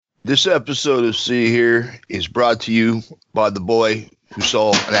This episode of See Here is brought to you by the boy who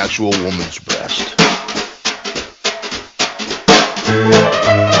saw an actual woman's breast.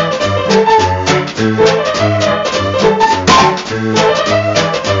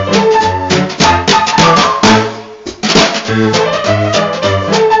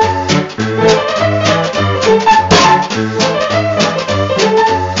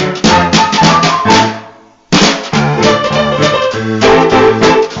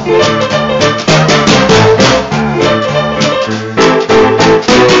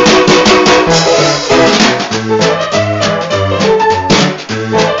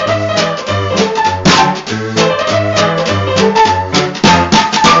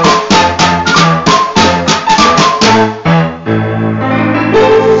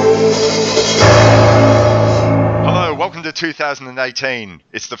 Welcome to 2018.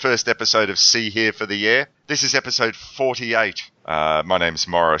 It's the first episode of See Here for the year. This is episode 48. My name's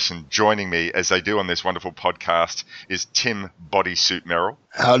Morris, and joining me, as they do on this wonderful podcast, is Tim Bodysuit Merrill.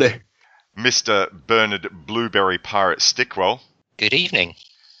 Howdy. Mr. Bernard Blueberry Pirate Stickwell. Good evening.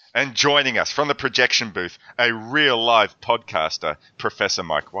 And joining us from the projection booth, a real live podcaster, Professor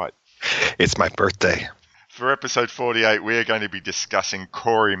Mike White. It's my birthday. For episode 48, we are going to be discussing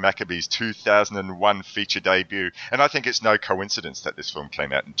Corey Maccabee's 2001 feature debut. And I think it's no coincidence that this film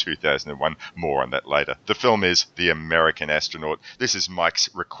came out in 2001. More on that later. The film is The American Astronaut. This is Mike's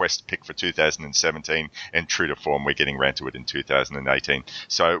request pick for 2017. And true to form, we're getting around to it in 2018.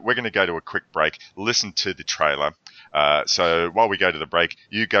 So we're going to go to a quick break, listen to the trailer. So while we go to the break,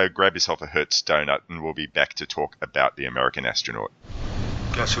 you go grab yourself a Hertz donut, and we'll be back to talk about The American Astronaut.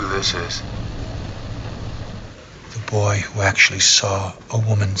 Guess who this is? The boy who actually saw a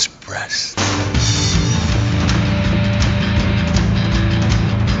woman's breast.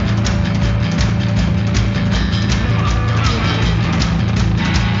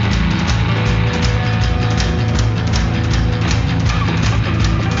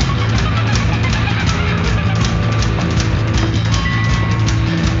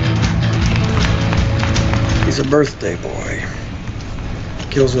 He's a birthday boy.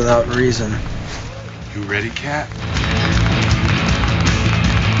 Kills without reason. You ready, Cat?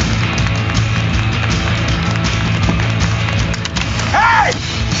 Hey!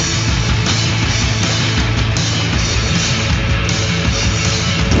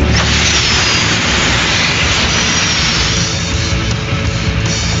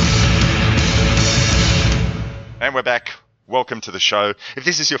 And we're back. Welcome to the show. If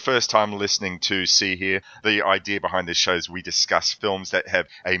this is your first time listening to See Here, the idea behind this show is we discuss films that have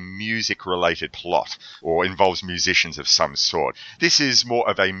a music-related plot or involves musicians of some sort. This is more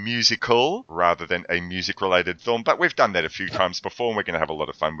of a musical rather than a music-related film, but we've done that a few times before and we're going to have a lot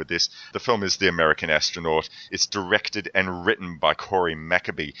of fun with this. The film is The American Astronaut. It's directed and written by Corey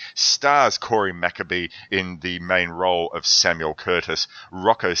Maccabee. Stars Corey Maccabee in the main role of Samuel Curtis,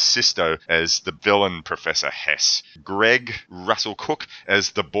 Rocco Sisto as the villain Professor Hess, Greg Russell Cook as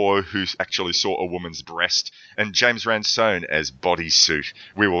the boy who actually saw a woman's breast, and James Ransone as Bodysuit.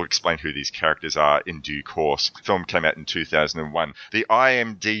 We will explain who these characters are in due course. The film came out in 2001. The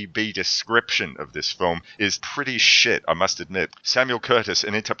IMDb description of this film is pretty shit, I must admit. Samuel Curtis,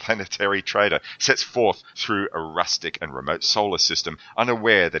 an interplanetary trader, sets forth through a rustic and remote solar system,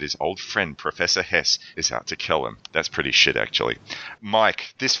 unaware that his old friend Professor Hess is out to kill him. That's pretty shit, actually.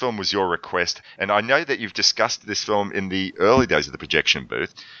 Mike, this film was your request, and I know that you've discussed this film in the early days of the projection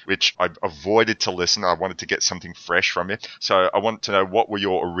booth, which I avoided to listen. I wanted to get something fresh from you. So I want to know, what were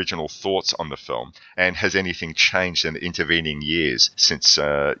your original thoughts on the film? And has anything changed in the intervening years since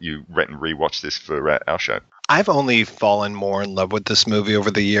you went and rewatched this for our show? I've only fallen more in love with this movie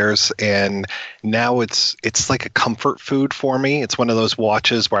over the years, and now it's like a comfort food for me. It's one of those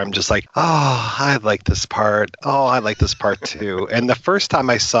watches where I'm just like, oh, I like this part. Oh, I like this part too. And the first time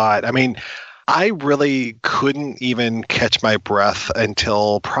I saw it, I mean, I really couldn't even catch my breath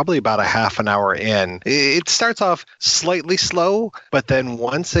until probably about a half an hour in. It starts off slightly slow, but then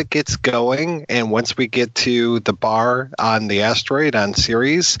once it gets going and once we get to the bar on the asteroid on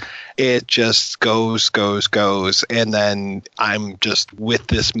Ceres, it just goes. And then I'm just with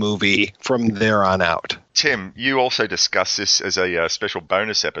this movie from there on out. Tim, you also discussed this as a special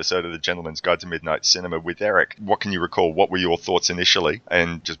bonus episode of the Gentleman's Guide to Midnight Cinema with Eric. What can you recall? What were your thoughts initially?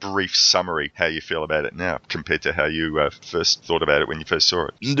 And just brief summary, how you feel about it now compared to how you first thought about it when you first saw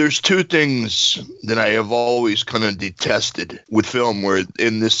it. There's two things that I have always kind of detested with film, where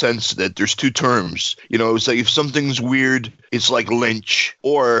in the sense that there's two terms. You know, it's like if something's weird, it's like Lynch,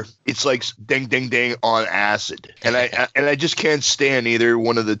 or it's like ding ding ding on acid. And I just can't stand either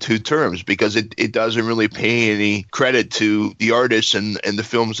one of the two terms, because it doesn't really pay any credit to the artists and the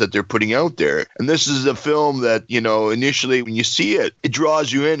films that they're putting out there. And this is a film that, initially when you see it, it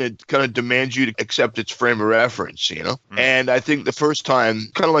draws you in. It kind of demands you to accept its frame of reference, And I think the first time,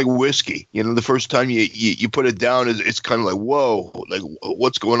 kind of like whiskey, the first time you put it down, it's kind of like, whoa, like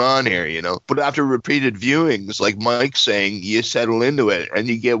what's going on here, But after repeated viewings, like Mike's saying, you settle into it and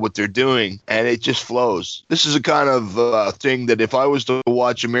you get what they're doing, and it just flows. This is a kind of thing that if I was to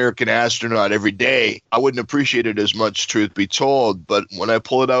watch American Astronaut every day, I wouldn't appreciate it as much, truth be told. But when I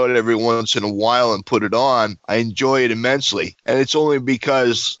pull it out every once in a while and put it on, I enjoy it immensely. And it's only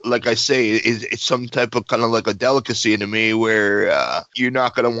because, like I say, it's some type of kind of like a delicacy to me, where you're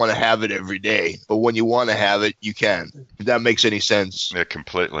not going to want to have it every day. But when you want to have it, you can. If that makes any sense. Yeah,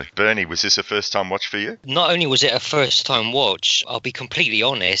 completely. Bernie, was this a first-time watch for you? Not only was it a first-time watch, I'll be completely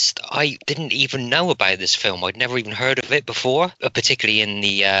honest, I didn't even know about this film. I'd never even heard of it before, particularly in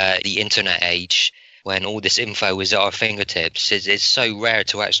the internet age, when all this info is at our fingertips. It's so rare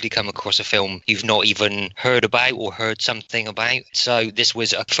to actually come across a film you've not even heard about or heard something about. So this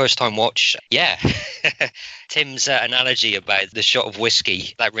was a first-time watch. Yeah. Tim's analogy about the shot of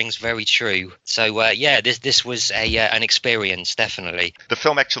whiskey, that rings very true. So, this was an experience, definitely. The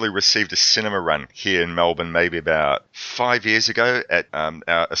film actually received a cinema run here in Melbourne maybe about 5 years ago at our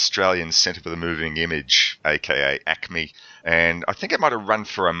Australian Centre for the Moving Image, aka ACME. And I think it might have run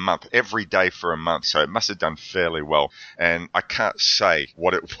for a month, every day for a month, so it must have done fairly well. And I can't say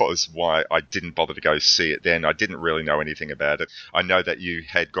what it was, why I didn't bother to go see it then. I didn't really know anything about it. I know that you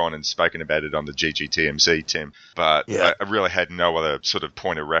had gone and spoken about it on the GGTMZ, Tim, but yeah. I really had no other sort of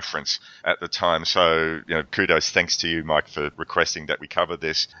point of reference at the time. So, kudos, thanks to you, Mike, for requesting that we cover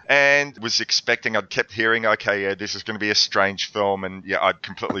this. And was expecting, I'd kept hearing, okay, yeah, this is going to be a strange film. And yeah, I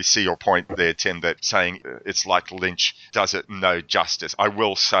completely see your point there, Tim, that saying it's like Lynch does it no justice. I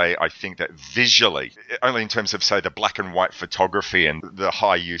will say, I think that visually, only in terms of, say, the black and white photography and the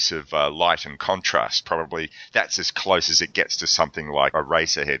high use of light and contrast, probably that's as close as it gets to something like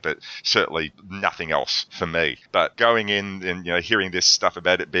Eraserhead, but certainly nothing else for me. But going in and hearing this stuff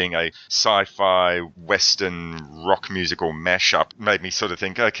about it being a sci-fi western rock musical mashup made me sort of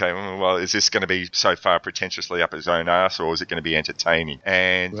think, okay, well, is this going to be so far pretentiously up its own arse, or is it going to be entertaining?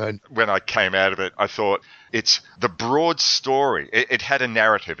 And when I came out of it, I thought, it's the broad story. It had a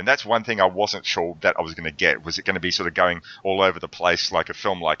narrative, and that's one thing I wasn't sure that I was going to get. Was it going to be sort of going all over the place like a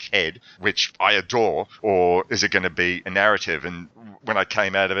film like Head, which I adore, or is it going to be a narrative? And when I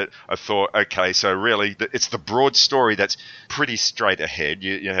came out of it, I thought, okay, so really it's the broad story that's pretty straight ahead.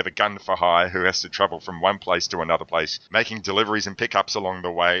 You have a gun for hire who has to travel from one place to another place, making deliveries and pickups along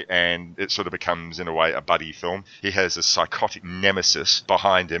the way, and it sort of becomes, in a way, a buddy film. He has a psychotic nemesis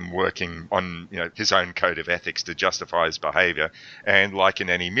behind him working on his own code of ethics to justify his behavior, and like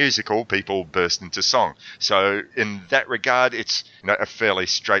in any musical, people burst into song. So in that regard, it's a fairly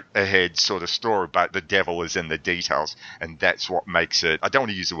straight ahead sort of story, but the devil is in the details, and that's what makes it, I don't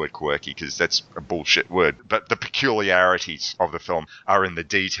want to use the word quirky because that's a bullshit word, but the peculiarities of the film are in the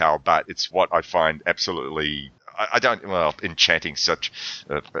detail, but it's what I find absolutely, enchanting, such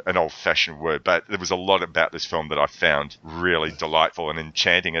an old-fashioned word, but there was a lot about this film that I found really delightful and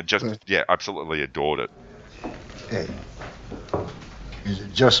enchanting, and just, absolutely adored it. Hey, is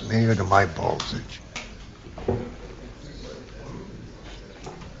it just me or do my balls itch?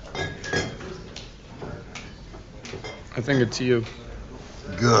 I think it's you.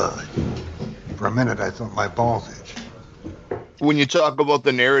 Good. For a minute, I thought my balls itched. When you talk about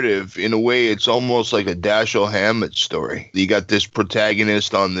the narrative, in a way, it's almost like a Dashiell Hammett story. You got this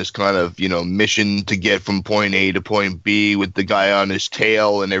protagonist on this kind of, mission to get from point A to point B with the guy on his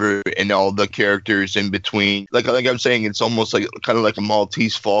tail and all the characters in between. Like I'm saying, it's almost like kind of like a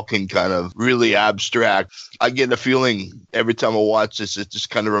Maltese Falcon, kind of really abstract. I get a feeling every time I watch this, it just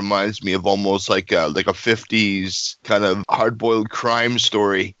kind of reminds me of almost like a 50s kind of hard-boiled crime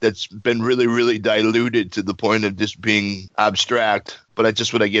story that's been really, really diluted to the point of just being abstract. But that's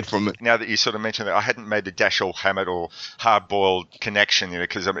just what I get from it. Now that you sort of mentioned that, I hadn't made the Dashiell Hammett or hard-boiled connection,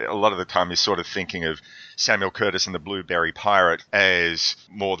 because a lot of the time you're sort of thinking of Samuel Curtis and the Blueberry Pirate as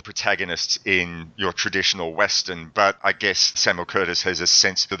more the protagonists in your traditional Western, but I guess Samuel Curtis has a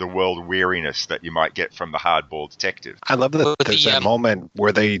sense for the world weariness that you might get from the hard-boiled detective. I love that there's that moment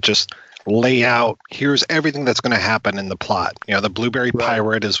where they just lay out, here's everything that's going to happen in the plot. The Blueberry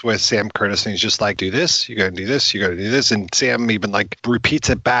Pirate is with Sam Curtis, and he's just like, do this, you got to do this, you got to do this, and Sam even like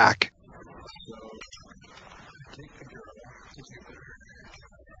repeats it back.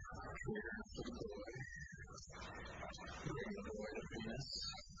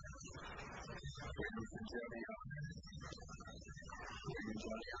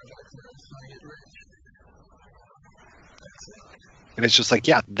 And it's just like,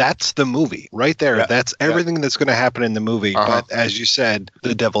 yeah, that's the movie right there. Yeah. That's everything that's going to happen in the movie. Uh-huh. But as you said,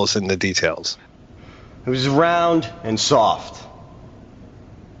 the devil's in the details. It was round and soft.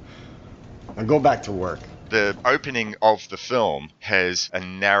 Now go back to work. The opening of the film has a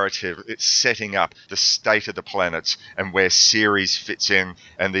narrative. It's setting up the state of the planets and where Ceres fits in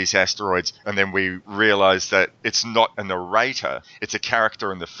and these asteroids. And then we realize that it's not a narrator. It's a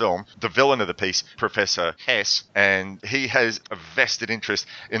character in the film, the villain of the piece, Professor Hess. And he has a vested interest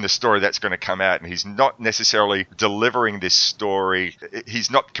in the story that's going to come out. And he's not necessarily delivering this story. He's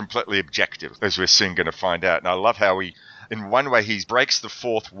not completely objective, as we're soon going to find out. And I love how in one way, he breaks the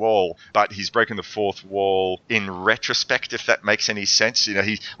fourth wall, but he's broken the fourth wall in retrospect, if that makes any sense. You know,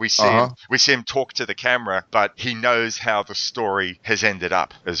 we see him talk to the camera, but he knows how the story has ended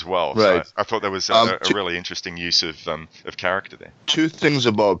up as well. Right. So I thought there was a really interesting use of character there. Two things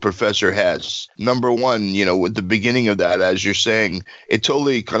about Professor Hess. Number one, you know, with the beginning of that, as you're saying, it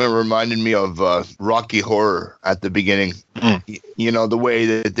totally kind of reminded me of Rocky Horror at the beginning. You know, the way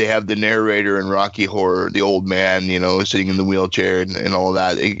that they have the narrator in Rocky Horror, the old man, you know, sitting in the wheelchair and all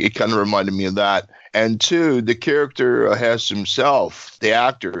that. It kind of reminded me of that. And two, the character Hess himself, the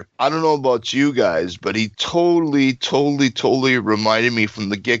actor, I don't know about you guys, but he totally reminded me from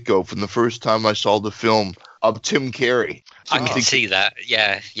the get-go, from the first time I saw the film, of Tim Carey. I can see that.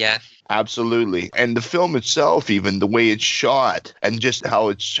 Yeah. Absolutely. And the film itself, even the way it's shot and just how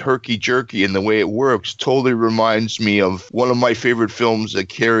it's herky-jerky and the way it works totally reminds me of one of my favorite films that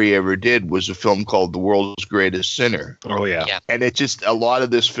Carey ever did was a film called The World's Greatest Sinner. Oh, yeah. And it's just a lot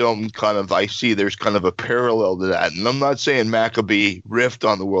of this film kind of, I see there's kind of a parallel to that. And I'm not saying Maccabee riffed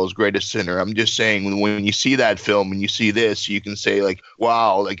on The World's Greatest Sinner. I'm just saying when you see that film and you see this, you can say like,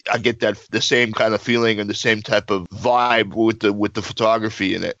 wow, like I get the same kind of feeling and the same type of vibe with the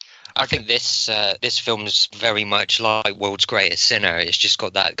photography in it. I think this film's very much like World's Greatest Sinner. It's just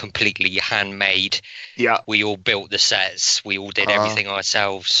got that completely handmade. Yeah. We all built the sets. We all did everything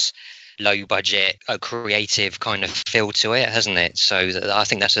ourselves. Low budget, a creative kind of feel to it, hasn't it? So I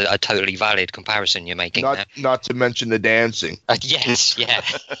think that's a totally valid comparison you're making. Not to mention the dancing. Yes, yeah.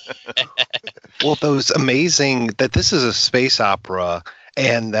 Well, those amazing that this is a space opera.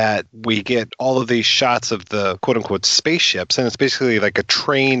 And that we get all of these shots of the quote-unquote spaceships, and it's basically like a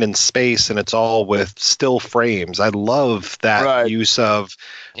train in space, and it's all with still frames. I love that use of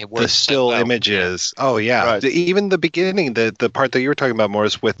the still images. Oh, yeah. Right. Even the beginning, the part that you were talking about,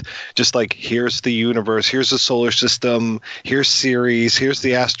 Morris, with just like, here's the universe, here's the solar system, here's Ceres, here's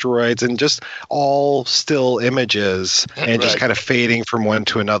the asteroids, and just all still images, and just kind of fading from one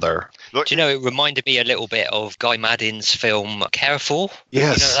to another. Look, do you know, it reminded me a little bit of Guy Maddin's film Careful.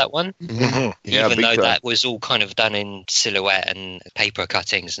 Yes. You know that one? Mm-hmm. Yeah, even though that was all kind of done in silhouette and paper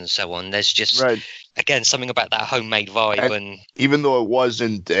cuttings and so on, there's just, again, something about that homemade vibe. And even though it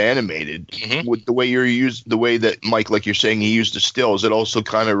wasn't animated, with the way the way that Mike, like you're saying, he used the stills, it also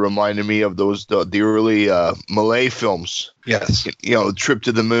kind of reminded me of the early Malay films. Yes, you know, Trip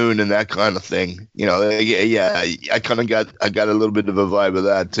to the Moon and that kind of thing. You know, I kind of got a little bit of a vibe of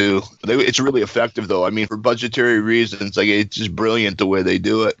that too. It's really effective though. I mean, for budgetary reasons, like it's just brilliant the way they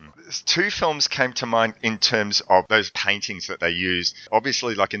do it. Two films came to mind in terms of those paintings that they used.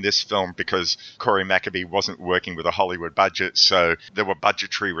 Obviously, like in this film, because Corey Maccabee wasn't working with a Hollywood budget, so there were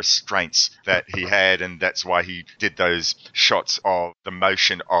budgetary restraints that he had, and that's why he did those shots of the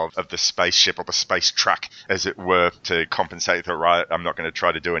motion of the spaceship or the space truck, as it were, to compensate the right. I'm not going to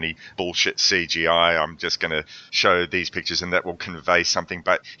try to do any bullshit CGI. I'm just going to show these pictures, and that will convey something.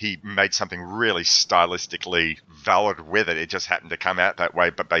 But he made something really stylistically valid with it. It just happened to come out that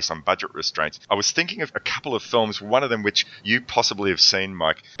way, but based on budget restraints. I was thinking of a couple of films, one of them which you possibly have seen,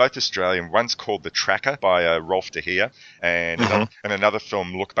 Mike, both Australian. One's called The Tracker by Rolf de Heer, and another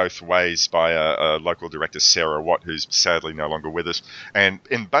film, Look Both Ways, by a local director, Sarah Watt, who's sadly no longer with us. And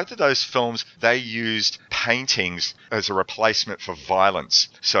in both of those films, they used paintings as a replacement for violence.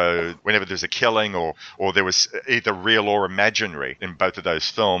 So whenever there's a killing or there was either real or imaginary in both of those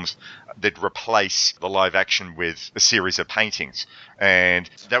films, they'd replace the live action with a series of paintings. And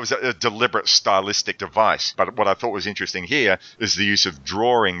that was a deliberate stylistic device. But what I thought was interesting here is the use of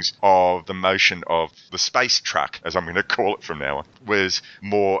drawings of the motion of the space truck, as I'm going to call it from now on, was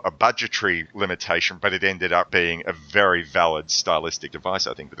more a budgetary limitation, but it ended up being a very valid stylistic device,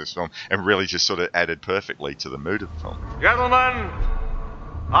 I think, for this film, and really just sort of added perfectly to the mood of the film. Gentlemen,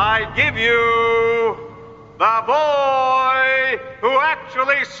 I give you the boy who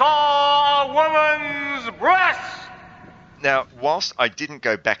actually saw a woman's breast. Now, whilst I didn't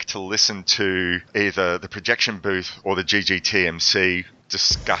go back to listen to either the projection booth or the GGTMC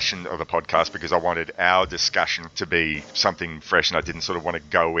discussion of the podcast because I wanted our discussion to be something fresh, and I didn't sort of want to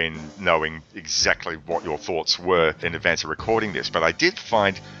go in knowing exactly what your thoughts were in advance of recording this. But I did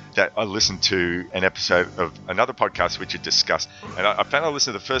find that I listened to an episode of another podcast which had discussed, and I found I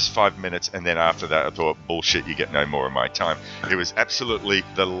listened to the first 5 minutes, and then after that I thought, bullshit, you get no more of my time. It was absolutely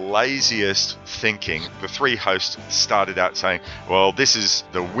the laziest thinking. The three hosts started out saying, well, this is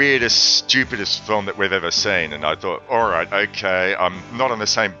the weirdest, stupidest film that we've ever seen, and I thought, all right, okay, I'm not on the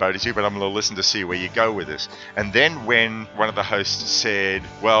same boat as you, but I'm going to listen to see where you go with this. And then when one of the hosts said,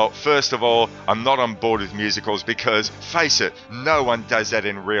 well, first of all, I'm not on board with musicals because, face it, no one does that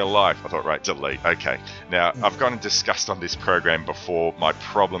in real life. I thought, right, delete. Okay. Now, I've gone and discussed on this program before my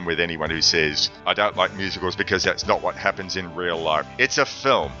problem with anyone who says, I don't like musicals because that's not what happens in real life. It's a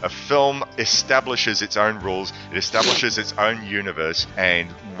film. A film establishes its own rules. It establishes its own universe.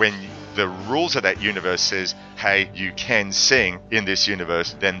 And when the rules of that universe says, hey, you can sing in this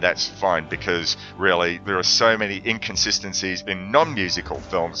universe, then that's fine, because really there are so many inconsistencies in non-musical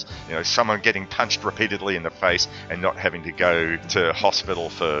films. You know, someone getting punched repeatedly in the face and not having to go to hospital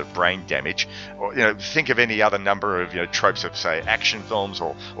for brain damage, or, you know, think of any other number of, you know, tropes of, say, action films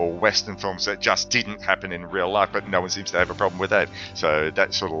or Western films that just didn't happen in real life, but no one seems to have a problem with that. So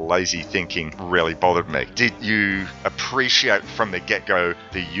that sort of lazy thinking really bothered me. Did you appreciate from the get-go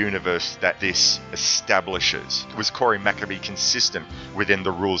the universe that this establishes? Was Corey McAbee consistent within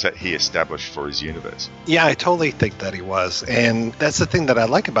the rules that he established for his universe? Yeah, I totally think that he was. And that's the thing that I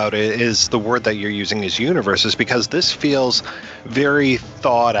like about it, is the word that you're using is universes, because this feels very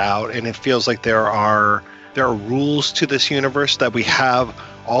thought out, and it feels like there are rules to this universe, that we have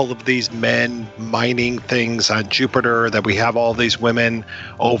all of these men mining things on Jupiter, that we have all these women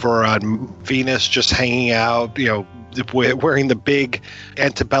over on Venus just hanging out, you know, wearing the big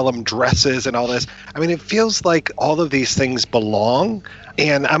antebellum dresses and all this. I mean, it feels like all of these things belong.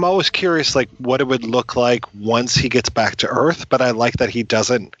 And I'm always curious, like, what it would look like once he gets back to Earth. But I like that he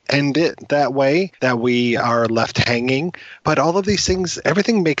doesn't end it that way, that we are left hanging. But all of these things,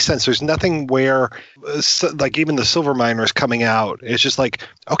 everything makes sense. There's nothing where, like, even the silver miners coming out, it's just like,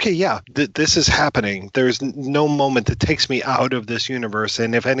 okay, yeah, this is happening. There's no moment that takes me out of this universe.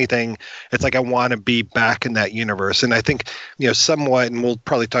 And if anything, it's like I want to be back in that universe. And I think, you know, somewhat, and we'll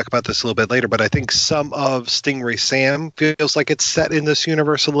probably talk about this a little bit later, but I think some of Stingray Sam feels like it's set in this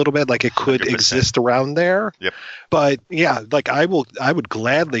universe a little bit, like it could 100%. Exist around there. Yep. But yeah, like I would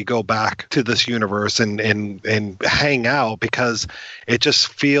gladly go back to this universe and hang out, because it just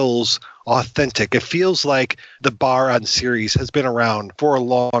feels authentic. It feels like the bar on series has been around for a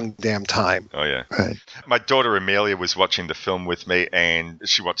long damn time. Oh, yeah. Right. My daughter Amelia was watching the film with me, and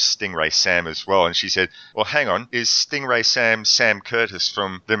she watched Stingray Sam as well, and she said, well, hang on, is Stingray Sam Curtis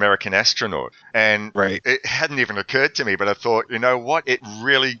from The American Astronaut? And right. It hadn't even occurred to me, but I thought, you know what, it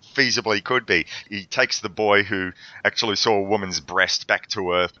really feasibly could be. He takes the boy who actually saw a woman's breast back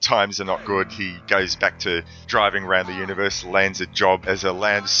to Earth. Times are not good. He goes back to driving around the universe, lands a job as a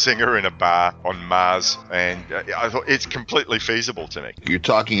lounge singer in a bar on Mars, and I thought it's completely feasible to me. You're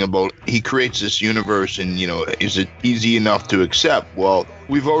talking about he creates this universe, and, you know, is it easy enough to accept? Well,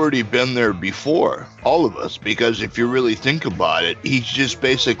 we've already been there before, all of us, because if you really think about it, he's just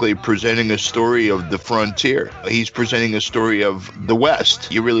basically presenting a story of the frontier. He's presenting a story of the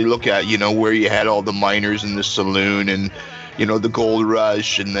West. You really look at, you know, where you had all the miners in the saloon and, you know, the gold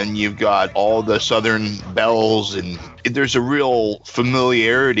rush, and then you've got all the Southern belles, and there's a real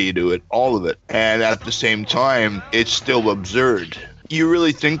familiarity to it, all of it. And at the same time, it's still absurd. You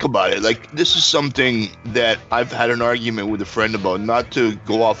really think about it, like, this is something that I've had an argument with a friend about, not to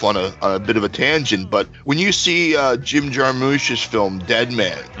go off on a bit of a tangent, but when you see Jim Jarmusch's film Dead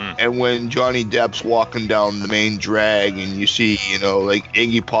Man, and when Johnny Depp's walking down the main drag, and you see, you know, like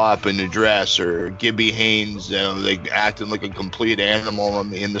Iggy Pop in a dress, or Gibby Haynes, you know, like acting like a complete animal on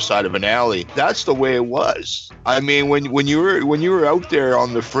the side of an alley, that's the way it was. I mean, when you were out there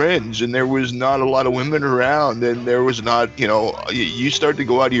on the fringe, and there was not a lot of women around, and there was not, you know, you start to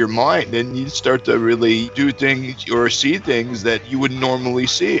go out of your mind, and you start to really do things or see things that you wouldn't normally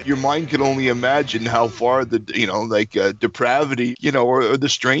see. Your mind can only imagine how far the, you know, like depravity, you know, or the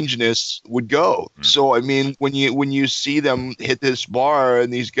strangeness would go. So, I mean, when you see them hit this bar,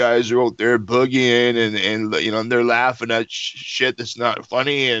 and these guys are out there boogieing, and you know, and they're laughing at shit that's not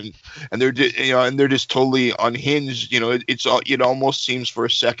funny, and they're you know, and they're just totally unhinged. You know, it almost seems for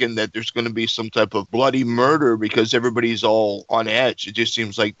a second that there's going to be some type of bloody murder, because everybody's all on edge. It just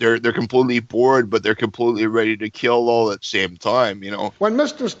seems like they're completely bored, but they're completely ready to kill all at the same time, you know. When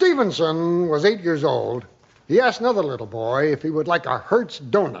Mr. Stevenson was 8 years old, he asked another little boy if he would like a Hertz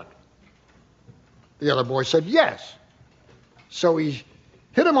donut. The other boy said yes. So he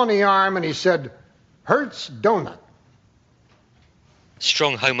hit him on the arm, and he said, "Hurts donut."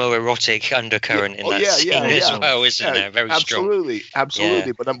 Strong homoerotic undercurrent in that scene as well, isn't there? Very absolutely, strong.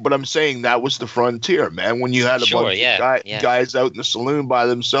 Absolutely. But I'm saying that was the frontier, man. When you had a bunch of guys out in the saloon by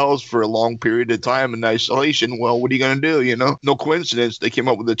themselves for a long period of time in isolation, well, what are you going to do? You know, no coincidence they came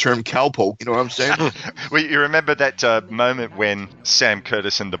up with the term cowpoke. You know what I'm saying? Well, you remember that moment when Sam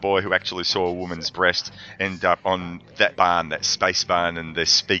Curtis and the boy who actually saw a woman's breast end up on that barn, that space barn, and they're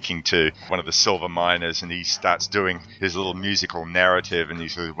speaking to one of the silver miners, and he starts doing his little musical narrative. And he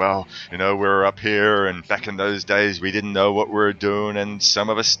says, well, you know, we were up here, and back in those days, we didn't know what we were doing, and some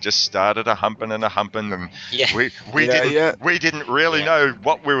of us just started a humping, and we didn't really know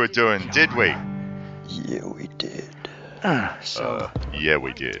what we were doing, did we? Yeah, we did. Yeah,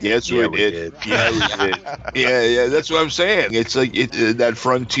 we did. Yes, we did. Yeah, we did. Yeah, that's what I'm saying. It's like that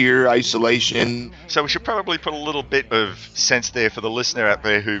frontier isolation. So we should probably put a little bit of sense there for the listener out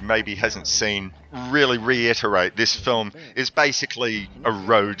there who maybe hasn't seen. Really reiterate, this film is basically a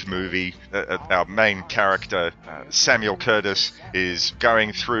road movie. Our main character, Samuel Curtis, is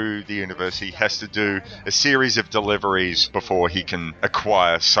going through the universe. He has to do a series of deliveries before he can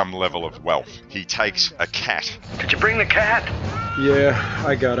acquire some level of wealth. He takes a cat. Did you bring the cat? Yeah,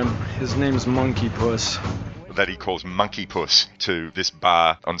 I got him. His name's Monkey Puss. That he calls Monkey Puss to this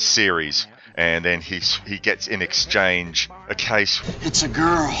bar on Ceres. And then he gets in exchange a case. It's a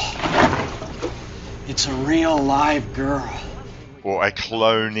girl. It's a real live girl. Or a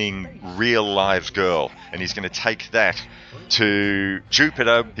cloning real live girl. And he's going to take that to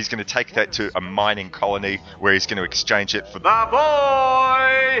Jupiter. He's going to take that to a mining colony where he's going to exchange it for the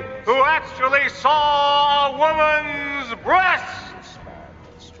boy who actually saw a woman's breast.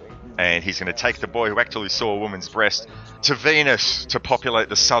 And he's going to take the boy who actually saw a woman's breast to Venus to populate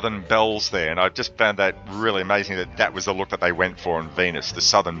the southern bells there. And I just found that really amazing that was the look that they went for on Venus, the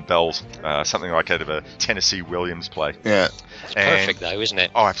southern bells, something like out of a Tennessee Williams play. Yeah. It's perfect though, isn't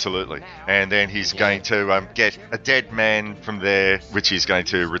it? Oh, absolutely. And then he's going to get a dead man from there, which he's going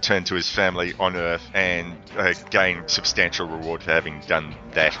to return to his family on Earth and gain substantial reward for having done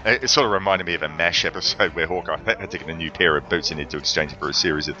that. It sort of reminded me of a MASH episode where Hawkeye had to get a new pair of boots and he had to exchange it for a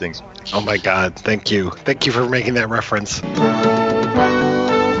series of things. Oh my God, thank you. Thank you for making that reference.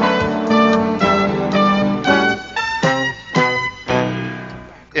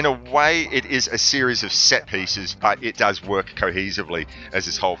 In a way, it is a series of set pieces, but it does work cohesively as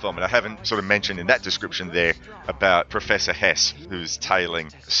this whole film. And I haven't sort of mentioned in that description there about Professor Hess, who's tailing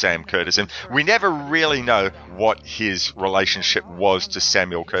Sam Curtis. And we never really know what his relationship was to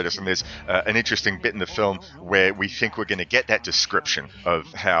Samuel Curtis. And there's an interesting bit in the film where we think we're going to get that description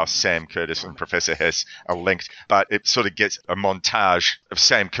of how Sam Curtis and Professor Hess are linked. But it sort of gets a montage of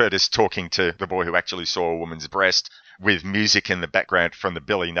Sam Curtis talking to the boy who actually saw a woman's breast, with music in the background from the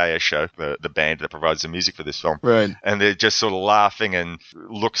Billy Nair show, the band that provides the music for this film. Right. And they're just sort of laughing and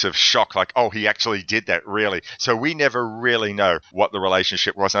looks of shock, like, oh, he actually did that, really. So we never really know what the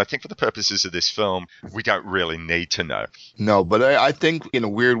relationship was. And I think for the purposes of this film, we don't really need to know. No, but I think in a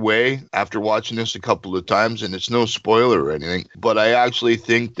weird way, after watching this a couple of times, and it's no spoiler or anything, but I actually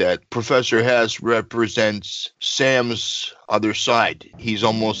think that Professor Hess represents Sam's other side. He's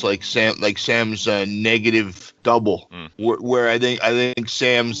almost like Sam's negative double, where I think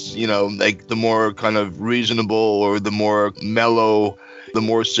Sam's, like the more kind of reasonable or the more mellow, the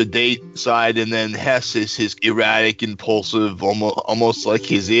more sedate side, and then Hess is his erratic, impulsive, almost like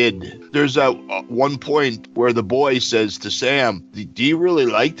his id. There's that one point where the boy says to Sam, "Do you really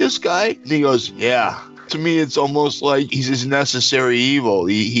like this guy?" And he goes, "Yeah." To me, it's almost like he's his necessary evil.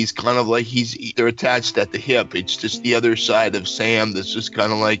 He's kind of like they're attached at the hip. It's just the other side of Sam that's just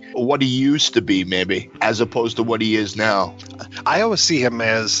kind of like what he used to be, maybe, as opposed to what he is now. I always see him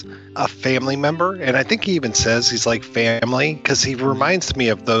as a family member, and I think he even says he's like family, because he reminds me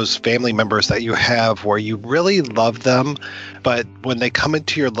of those family members that you have where you really love them, but when they come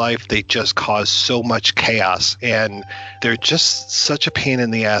into your life, they just cause so much chaos, and they're just such a pain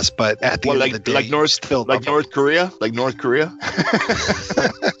in the ass, but at the end of the day, North Korea? Like North Korea?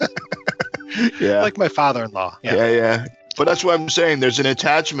 Yeah. Like my father-in-law. Yeah. But that's what I'm saying. There's an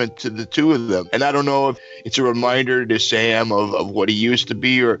attachment to the two of them. And I don't know if it's a reminder to Sam of what he used to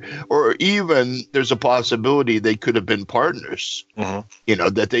be, or even there's a possibility they could have been partners.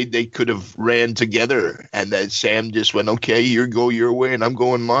 Mm-hmm. That they could have ran together, and that Sam just went, okay, you go your way and I'm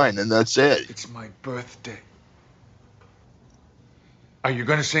going mine, and that's it. It's my birthday. Are you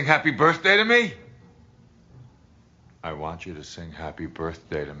going to sing happy birthday to me? I want you to sing happy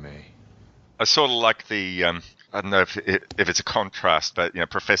birthday to me. I sort of like the I don't know if it's a contrast, but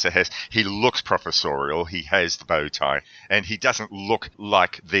Professor Hess, he looks professorial. He has the bow tie, and he doesn't look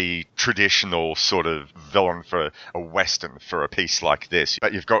like the traditional sort of villain for a Western for a piece like this.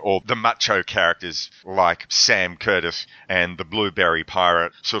 But you've got all the macho characters like Sam Curtis and the Blueberry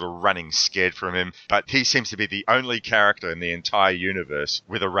Pirate sort of running scared from him. But he seems to be the only character in the entire universe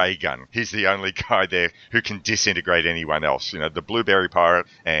with a ray gun. He's the only guy there who can disintegrate anyone else. The Blueberry Pirate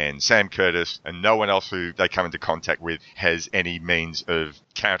and Sam Curtis, and no one else who they come into contact with has any means of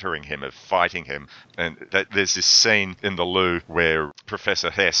countering him, of fighting him. And there's this scene in the loo where Professor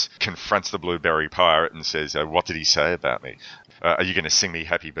Hess confronts the Blueberry Pirate and says, what did he say about me? Are you going to sing me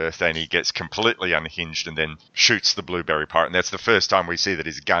happy birthday? And he gets completely unhinged and then shoots the Blueberry Pirate. And that's the first time we see that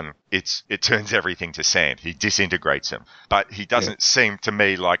his gun, it turns everything to sand. He disintegrates him. But he doesn't seem to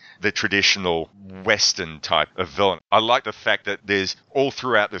me like the traditional Western type of villain. I like the fact that there's, all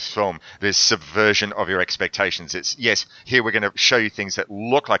throughout this film, there's subversion of your expectations. It's, yes, here we're going to show you things that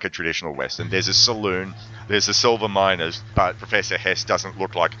look like a traditional Western. There's a saloon, there's the silver miners, but Professor Hess doesn't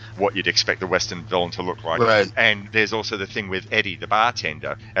look like what you'd expect a Western villain to look like. Right. And there's also the thing with Eddie, the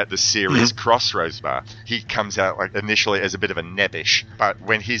bartender, at the Ceres Crossroads bar. He comes out like initially as a bit of a nebbish, but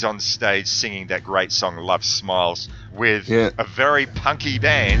when he's on stage singing that great song Love Smiles with a very punky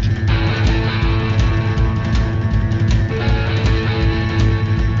band.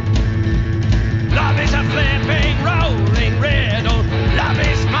 Love is a flipping, rolling riddle. Love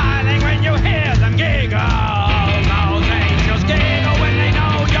is smiling when you hear them giggle. Those angels giggle when they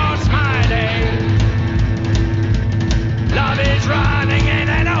know you're smiling. Love is running in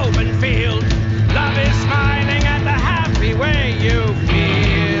an open field. Love is smiling at the happy way you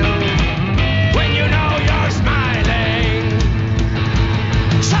feel when you know you're smiling.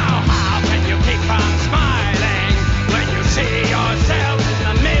 So how can you keep from smiling when you see yourself in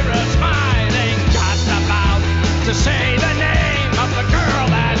the mirror smiling? Just about to say the name of the girl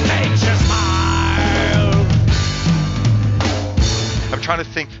that makes you smile. I'm trying to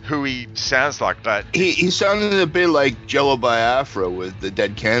think who he sounds like, but he sounded a bit like Jello Biafra with the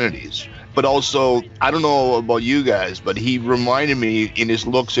Dead Kennedys. But also, I don't know about you guys, but he reminded me, in his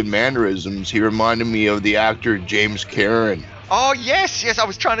looks and mannerisms, he reminded me of the actor James Caan. Oh, yes, I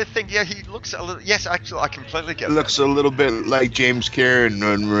was trying to think. Yeah, he looks a little... Yes, actually, I completely get it. Looks a little bit like James Caan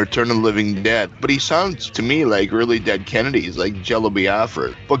in Return of the Living Dead. But he sounds to me like really Dead Kennedys, like Jello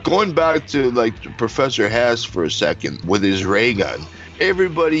Biafra. But going back to, like, Professor Hess for a second with his ray gun,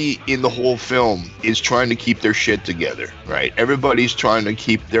 everybody in the whole film is trying to keep their shit together, right? Everybody's trying to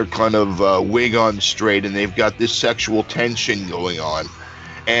keep their kind of wig on straight, and they've got this sexual tension going on.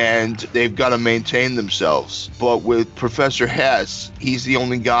 And they've got to maintain themselves. But with Professor Hess, he's the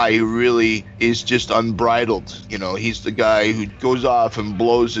only guy who really is just unbridled. He's the guy who goes off and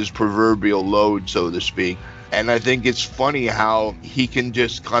blows his proverbial load, so to speak. And I think it's funny how he can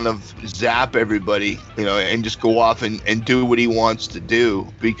just kind of zap everybody, and just go off and do what he wants to do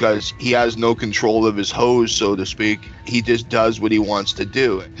because he has no control of his hose, so to speak. He just does what he wants to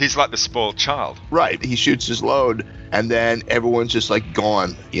do. He's like the spoiled child. Right. He shoots his load, and then everyone's just like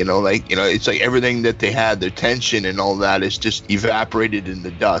gone, it's like everything that they had, their tension and all that is just evaporated in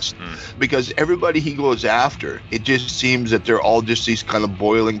the dust. Because everybody he goes after, it just seems that they're all just these kind of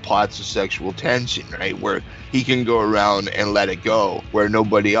boiling pots of sexual tension, right? Where he can go around and let it go, where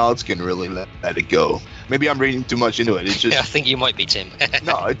nobody else can really let it go. Maybe I'm reading too much into it. It's just I think you might be, Tim.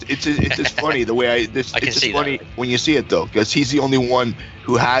 No, it's just funny the way it's can just see funny that. when you see it though, because he's the only one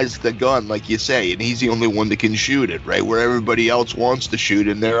who has the gun, like you say, and he's the only one that can shoot it, right? Where everybody else wants to shoot,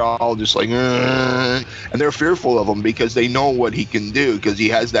 and they're all just like, and they're fearful of him because they know what he can do, because he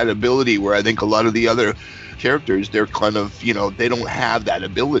has that ability. Where I think a lot of the other characters, they're kind of, they don't have that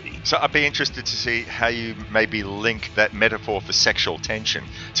ability. So I'd be interested to see how you maybe link that metaphor for sexual tension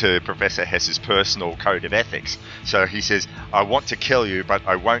to Professor Hess's personal code of ethics. So he says, I want to kill you, but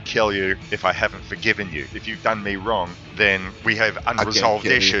I won't kill you if I haven't forgiven you. If you've done me wrong, then we have unresolved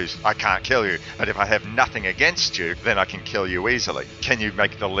issues. I can't kill you. But if I have nothing against you, then I can kill you easily. Can you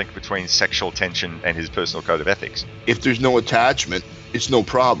make the link between sexual tension and his personal code of ethics? If there's no attachment, it's no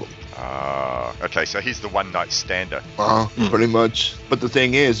problem. Okay, so he's the one-night stander. Pretty much. But the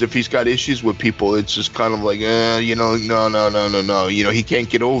thing is, if he's got issues with people, it's just kind of like, no. He can't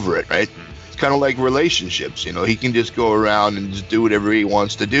get over it, right? It's kind of like relationships, He can just go around and just do whatever he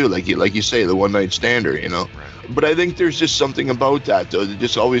wants to do, like you say, the one-night stander, Right. But I think there's just something about that, though, that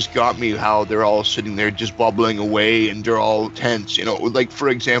just always got me, how they're all sitting there just bubbling away and they're all tense, you know. Like, for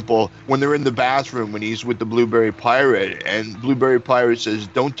example, when they're in the bathroom when he's with the Blueberry Pirate, and Blueberry Pirate says,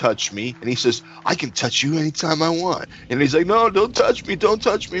 "Don't touch me," and he says, "I can touch you anytime I want," and he's like, "No, don't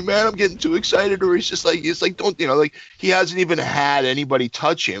touch me, man, I'm getting too excited," or he's like, don't, you know, like, he hasn't even had anybody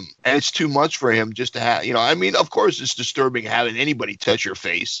touch him, and it's too much for him just to have, you know, I mean, of course it's disturbing having anybody touch your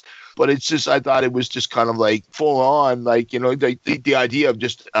face, but it's just, I thought it was just kind of like full on, like, you know, the idea of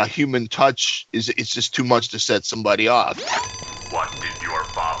just a human touch it's just too much to set somebody off. What did your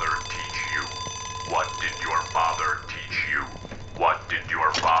father teach you? What did your father teach you? What did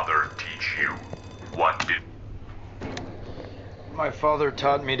your father teach you? What did... My father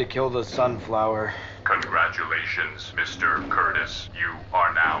taught me to kill the sunflower. Congratulations, Mr. Curtis. You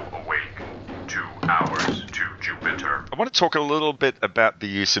are now awake. 2 hours to Jupiter. I want to talk a little bit about the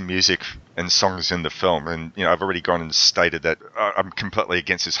use of music and songs in the film. And, you know, I've already gone and stated that I'm completely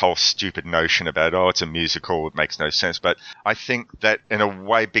against this whole stupid notion about, oh, it's a musical, it makes no sense. But I think that in a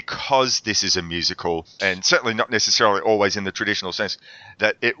way, because this is a musical, and certainly not necessarily always in the traditional sense,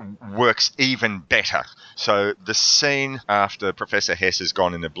 that it works even better. So the scene after Professor Hess has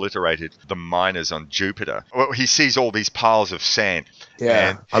gone and obliterated the miners on Jupiter, well, he sees all these piles of sand.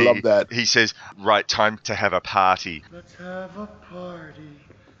 Yeah, I love that. He says, right, time to have a party. Let's have a party.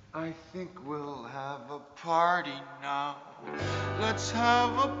 I think we'll have a party now. Let's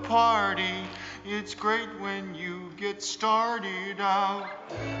have a party. It's great when you get started out.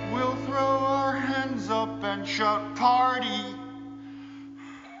 We'll throw our hands up and shout party.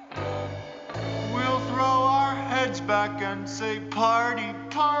 We'll throw our heads back and say party,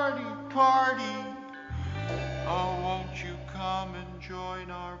 party, party. Oh, won't you come and join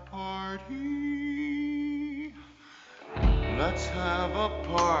our party? Let's have a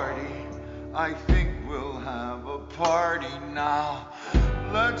party. I think we'll have a party now.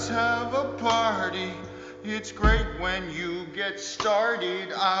 Let's have a party. It's great when you get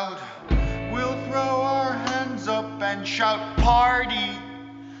started out. We'll throw our hands up and shout party.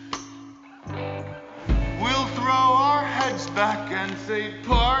 We'll throw our heads back and say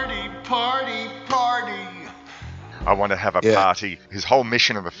party, party, party. I want to have a party. His whole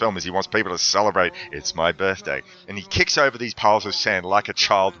mission of the film is he wants people to celebrate, it's my birthday. And he kicks over these piles of sand like a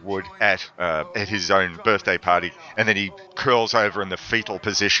child would at his own birthday party. And then he curls over in the fetal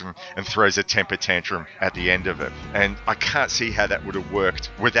position and throws a temper tantrum at the end of it. And I can't see how that would have worked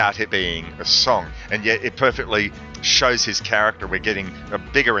without it being a song. And yet it perfectly shows his character. We're getting a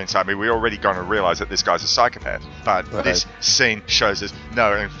bigger insight. I mean, we're already going to realize that this guy's a psychopath. But this scene shows us,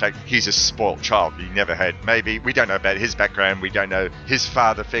 no, in fact, he's a spoilt child. He never had, maybe, we don't know about his background. We don't know his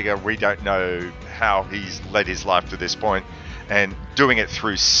father figure. We don't know how he's led his life to this point. And doing it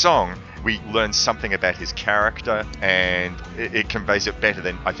through song, we learn something about his character, and it conveys it better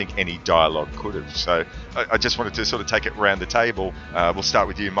than I think any dialogue could have. So I just wanted to sort of take it around the table. We'll start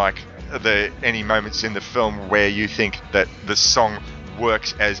with you, Mike. Are there any moments in the film where you think that the song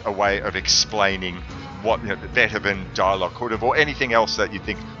works as a way of explaining what, you know, better than dialogue could have, or anything else that you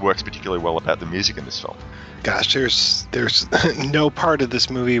think works particularly well about the music in this film? Gosh, there's no part of this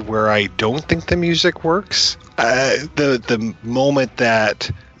movie where I don't think the music works. The moment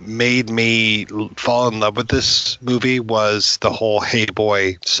that made me fall in love with this movie was the whole "Hey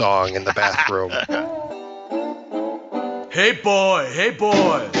Boy" song in the bathroom. Hey boy,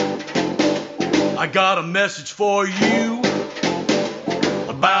 I got a message for you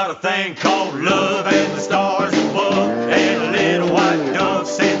about a thing called love and the stars above, and a little white dove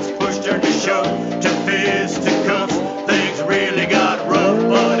since pushed her to shove, to fisticuffs, things really got rough,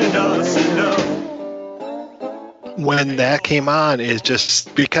 but enough's enough. When that came on is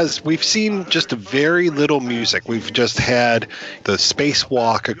just because we've seen just a very little music. We've just had the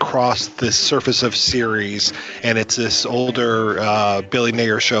spacewalk across the surface of Ceres, and it's this older Billy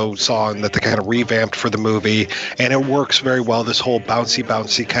Nair show song that they kind of revamped for the movie, and it works very well, this whole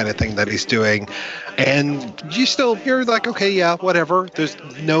bouncy kind of thing that he's doing. And you're like, okay, yeah, whatever. There's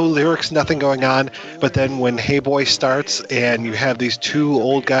no lyrics, nothing going on. But then when Hey Boy starts and you have these two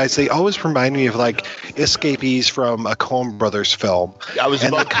old guys, they always remind me of like escapees from a Coen Brothers film. I was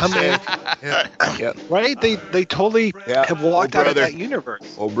about to say. Yeah. Right? They totally have walked out of that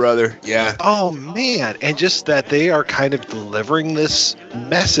universe. Oh, brother. Yeah. Oh, man. And just that they are kind of delivering this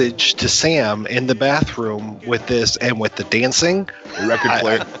message to Sam in the bathroom with this and with the dancing. The record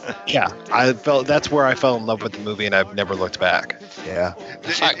player. I felt that's that's where I fell in love with the movie, and I've never looked back. Yeah. The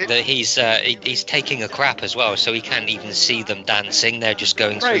fact that he's taking a crap as well, so he can't even see them dancing. They're just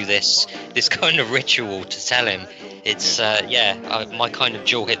going through this kind of ritual to tell him. It's my kind of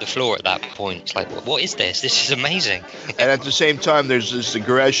jaw hit the floor at that point. It's like, what is this? This is amazing. And at the same time, there's this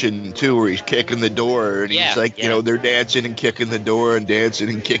aggression too, where he's kicking the door, and he's like, you know, they're dancing and kicking the door and dancing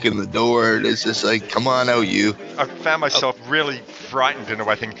and kicking the door, and it's just like, come on out, you. I found myself really frightened in a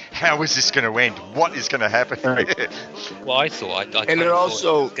way, thinking, how is this going to end? What is going to happen? Well, I thought I and it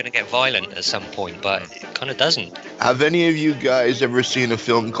also going to get violent at some point, but it kind of doesn't. Have any of you guys ever seen a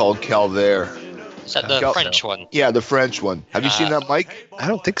film called Calvaire? Is that the French one? Yeah, the French one. Have you seen that, Mike? I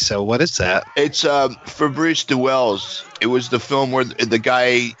don't think so. What is that? It's Fabrice Duel's. It was the film where the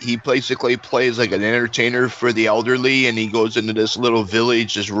guy, he basically plays like an entertainer for the elderly, and he goes into this little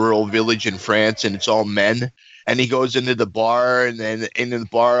village, this rural village in France, and it's all men. And he goes into the bar, and then in the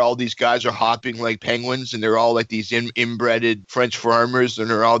bar, all these guys are hopping like penguins, and they're all like these inbred French farmers, and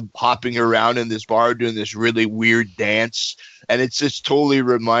they're all hopping around in this bar doing this really weird dance. And it's just totally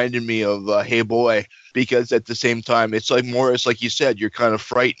reminded me of Hey Boy, because at the same time, it's like you said, you're kind of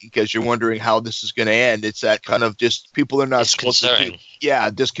frightened because you're wondering how this is going to end. It's that kind of just people are not supposed to do.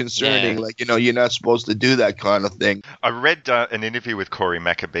 Yeah, disconcerting. Yeah. Like, you know, you're not supposed to do that kind of thing. I read an interview with Corey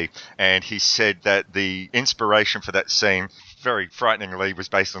Maccabee, and he said that the inspiration for that scene, very frighteningly, was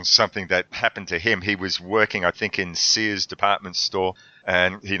based on something that happened to him. He was working, I think, in Sears department store,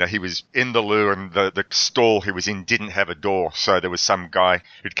 and he was in the loo, and the stall he was in didn't have a door, so there was some guy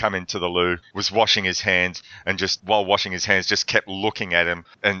who'd come into the loo, was washing his hands, and just while washing his hands just kept looking at him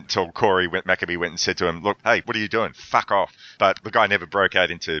until Maccabee went and said to him, look, hey, what are you doing? Fuck off. But the guy never broke out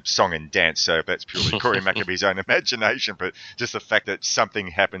into song and dance, so that's purely Corey Maccabee's own imagination, but just the fact that something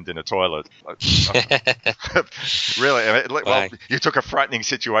happened in a toilet. Really, well, you took a frightening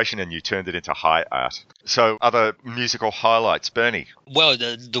situation and you turned it into high art. So, other musical highlights, Bernie? Well,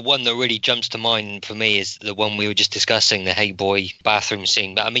 the one that really jumps to mind for me is the one we were just discussing, the Hey Boy bathroom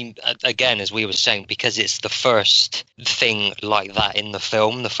scene. But I mean, again, as we were saying, because it's the first thing like that in the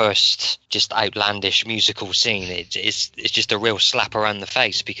film, the first just outlandish musical scene, it's just a real slap around the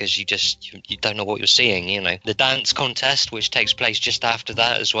face, because you don't know what you're seeing, you know. The dance contest, which takes place just after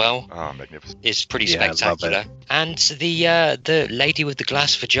that as well. Oh, magnificent. Is pretty spectacular. And the lady with the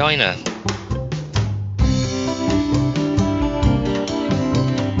glass vagina.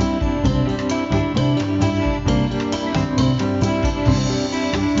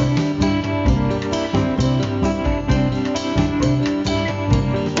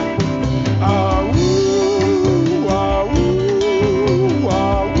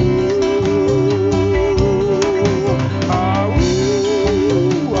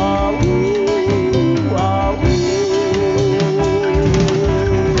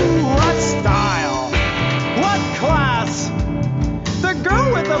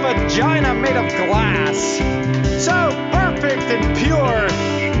 Vagina made of glass, so perfect and pure,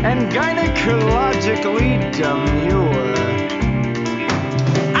 and gynecologically demure.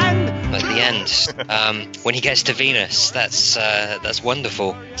 And at the end, when he gets to Venus, that's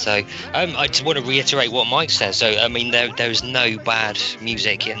wonderful. So I just want to reiterate what Mike says. So I mean, there's no bad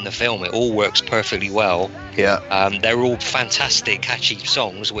music in the film. It all works perfectly well. Yeah. They're all fantastic, catchy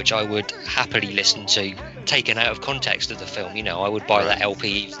songs, which I would happily listen to, taken out of context of the film. You know, I would buy that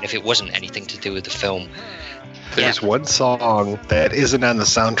LP even if it wasn't anything to do with the film. There's one song that isn't on the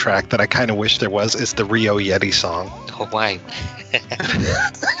soundtrack that I kind of wish there was. It's the Rio Yeti song. Oh, wow. I'm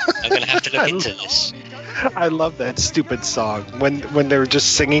going to have to look into this. I love that stupid song. When they're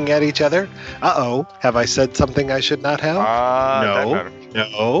just singing at each other. Uh-oh, have I said something I should not have?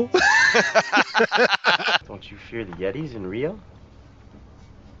 No. Don't you fear the Yetis in Rio?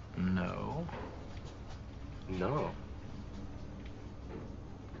 No. No.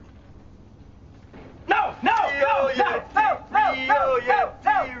 No, no, no, no, no, no, no, no,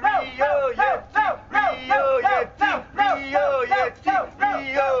 no, no,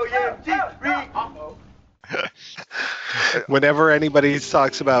 Whenever anybody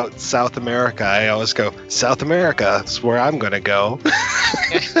talks about South America, I always go, South America, that's where I'm going to go.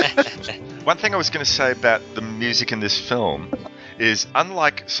 One thing I was going to say about the music in this film is,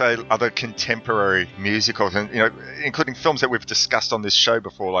 unlike, say, other contemporary musicals, and including films that we've discussed on this show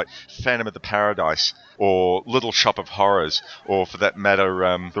before, like Phantom of the Paradise or Little Shop of Horrors, or for that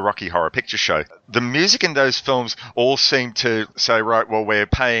matter, the Rocky Horror Picture Show, the music in those films all seem to say, right, well, we're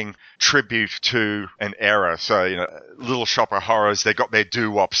paying tribute to an era. So, Little Shop of Horrors, they got their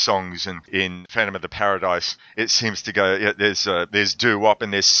doo-wop songs, and in Phantom of the Paradise, it seems to go, there's doo-wop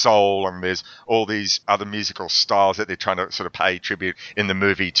and there's soul and there's all these other musical styles that they're trying to sort of pay tribute tribute in the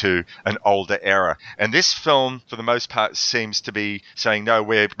movie to an older era. And this film, for the most part, seems to be saying, no,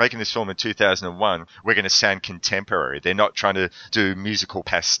 we're making this film in 2001. We're going to sound contemporary. They're not trying to do musical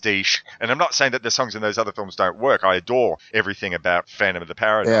pastiche. And I'm not saying that the songs in those other films don't work. I adore everything about Phantom of the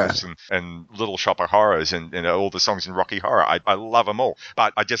Paradise and Little Shop of Horrors and all the songs in Rocky Horror. I love them all.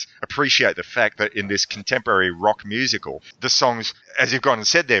 But I just appreciate the fact that in this contemporary rock musical, the songs, as you've gone and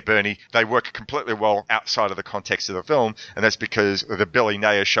said there, Bernie, they work completely well outside of the context of the film. And that's because the Billy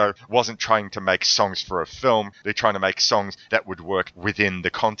Nair show wasn't trying to make songs for a film. They're trying to make songs that would work within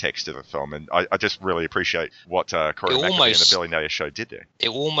the context of the film. And I just really appreciate what Corey McAfee and the Billy Nair show did there. It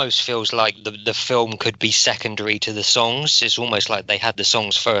almost feels like the film could be secondary to the songs. It's almost like they had the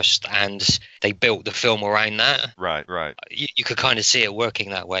songs first and they built the film around that. Right. You could kind of see it working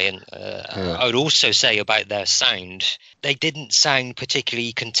that way. And I would also say about their sound, they didn't sound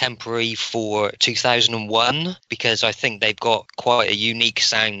particularly contemporary for 2001 because I think they've got quite a unique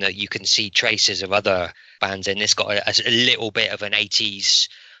sound that you can see traces of other bands in. It's got a little bit of an 80s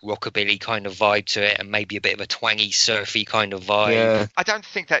rockabilly kind of vibe to it and maybe a bit of a twangy, surfy kind of vibe. Yeah. I don't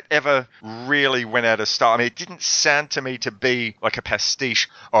think that ever really went out of style. I mean, it didn't sound to me to be like a pastiche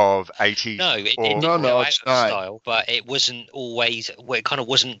of 80s. No, it didn't go out of style, but it wasn't always, well, it kind of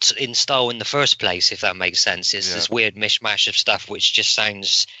wasn't in style in the first place, if that makes sense. It's this weird mishmash of stuff which just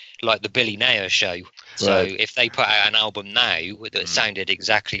sounds like the Billy Nair show. So if they put out an album now that sounded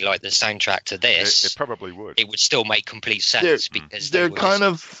exactly like the soundtrack to this, it probably would. It would still make complete sense because they're kind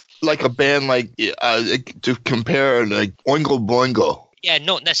of like a band like to compare like Oingo Boingo. Yeah,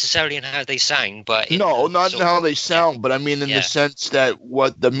 not necessarily in how they sound, but not in how they sound, but I mean in the sense that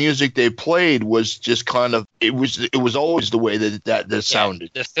what the music they played was just kind of it was always the way that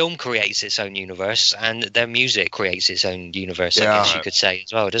sounded. The film creates its own universe, and their music creates its own universe. I guess you could say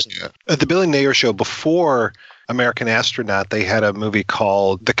as well, doesn't it? At the Billy Nair show before American Astronaut, they had a movie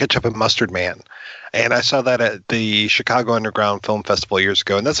called The Ketchup and Mustard Man. And I saw that at the Chicago Underground Film Festival years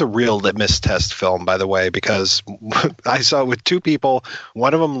ago. And that's a real litmus test film, by the way, because I saw it with two people.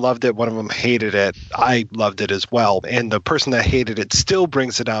 One of them loved it. One of them hated it. I loved it as well. And the person that hated it still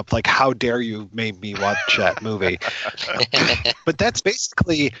brings it up, like, how dare you made me watch that movie? But that's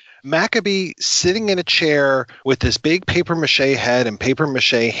basically Maccabee sitting in a chair with this big paper mache head and paper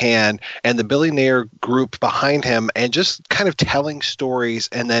mache hand and the Billy Nair group behind him and just kind of telling stories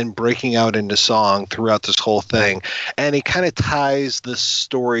and then breaking out into song throughout this whole thing. And he kind of ties the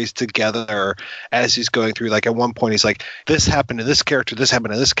stories together as he's going through. Like at one point he's like, this happened to this character, this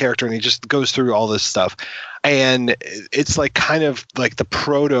happened to this character, and he just goes through all this stuff. And it's like kind of like the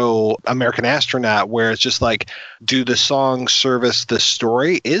proto American Astronaut, where it's just like, do the songs service the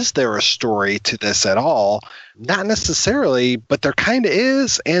story? Is there a story to this at all? Not necessarily, but there kind of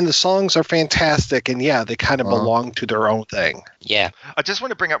is. And the songs are fantastic. And yeah, they kind of belong to their own thing. Yeah. I just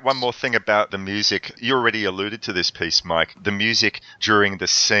want to bring up one more thing about the music. You already alluded to this piece, Mike. The music during the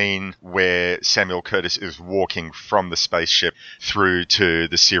scene where Samuel Curtis is walking from the spaceship through to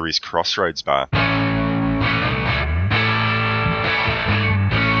the series Crossroads bar.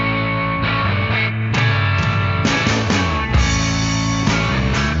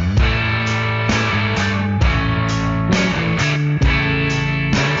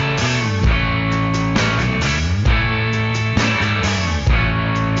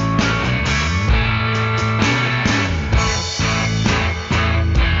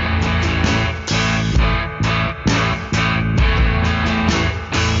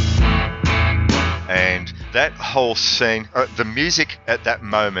 That whole scene, the music at that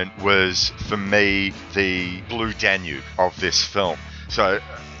moment was, for me, the Blue Danube of this film. So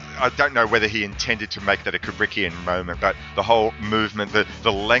I don't know whether he intended to make that a Kubrickian moment, but the whole movement,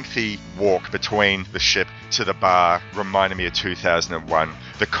 the lengthy walk between the ship to the bar reminded me of 2001.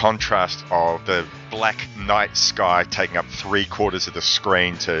 The contrast of the black night sky taking up 3/4 of the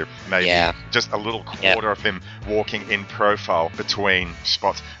screen to maybe just a little quarter of him walking in profile between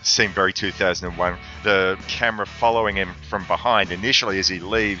spots seemed very 2001. The camera following him from behind initially as he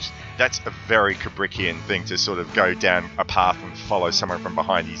leaves, that's a very Kubrickian thing to sort of go down a path and follow someone from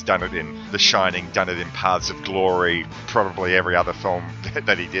behind. He's done it in The Shining, done it in Paths of Glory, probably every other film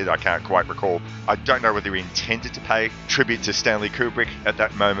that he did. I can't quite recall. I don't know whether he intended to pay tribute to Stanley Kubrick at that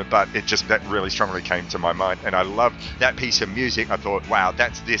that moment, but that really strongly came to my mind. And I loved that piece of music. I thought, wow,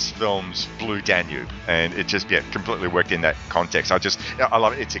 that's this film's Blue Danube. And it just, completely worked in that context. I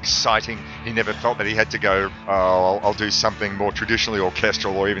love it. It's exciting. He never felt that he had to go, I'll do something more traditionally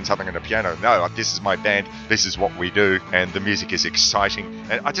orchestral or even something on the piano. No, this is my band. This is what we do. And the music is exciting.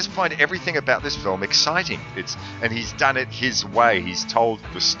 And I just find everything about this film exciting. And he's done it his way. He's told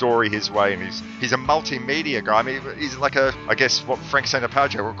the story his way. And he's a multimedia guy. I mean, he's like I guess what Frank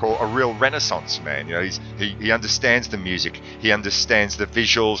Santapaggio would call a real Renaissance man. You know, he understands the music. He understands the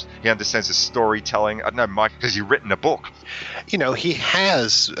visuals. He understands the storytelling. I don't know, Mike, has he written a book? You know, he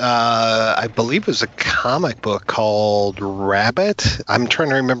has, I believe it was a comic book called Rabbit. I'm trying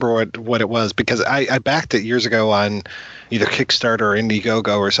to remember what it was, because I backed it years ago on either Kickstarter or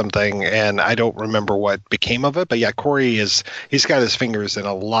Indiegogo or something, and I don't remember what became of it. But yeah, Corey he's got his fingers in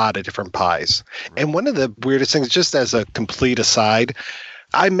a lot of different pies. And one of the weirdest things, just as a complete aside,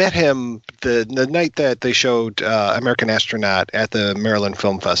 I met him the night that they showed American Astronaut at the Maryland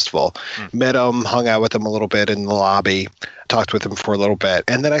Film Festival. Met him, hung out with him a little bit in the lobby, talked with him for a little bit.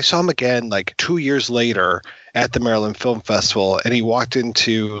 And then I saw him again like 2 years later at the Maryland Film Festival, and he walked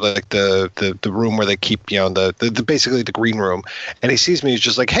into like the room where they keep, you know, the basically the green room, and he sees me. He's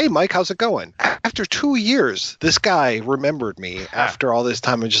just like, "Hey, Mike, how's it going?" After 2 years, this guy remembered me after all this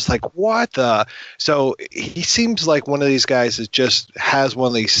time. I'm just like, what the? So he seems like one of these guys that just has one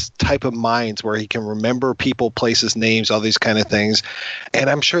of these type of minds where he can remember people, places, names, all these kind of things, and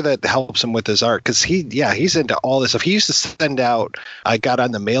I'm sure that helps him with his art, because he's into all this stuff. He used to send out. I got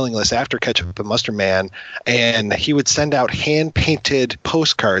on the mailing list after Ketchup and Mustard Man, and he would send out hand-painted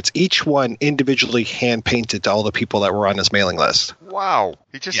postcards, each one individually hand-painted to all the people that were on his mailing list. Wow.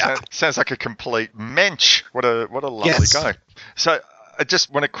 He just sounds like a complete mensch. What a lovely guy. So I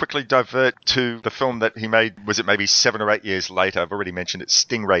just want to quickly divert to the film that he made, was it maybe 7 or 8 years later? I've already mentioned it,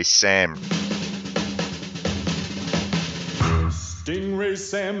 Stingray Sam. Stingray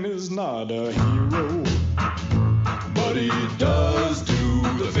Sam is not a hero, but he does do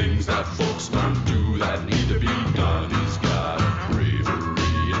the things that folks don't do that need to be done. He's got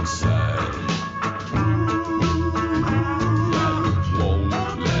bravery inside that won't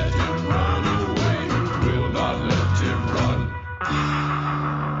let him run away, will not let him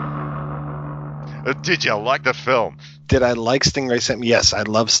run. Did you like the film? Did I like Stingray Sam? Yes, I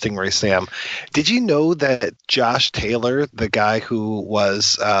love Stingray Sam. Did you know that Josh Taylor, the guy who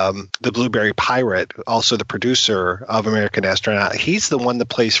was the Blueberry Pirate, also the producer of American Astronaut, he's the one that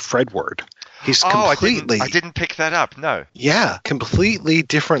plays Fredward. He's completely... I didn't pick that up, no. Yeah, completely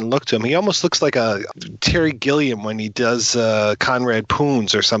different look to him. He almost looks like a Terry Gilliam when he does Conrad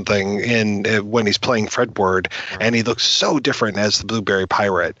Poons or something when he's playing Fredward, and he looks so different as the Blueberry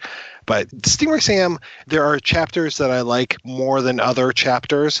Pirate. But Stingray Sam, there are chapters that I like more than other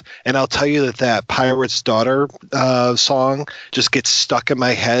chapters, and I'll tell you that Pirate's Daughter song just gets stuck in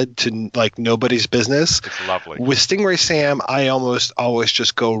my head to like nobody's business. It's lovely. With Stingray Sam, I almost always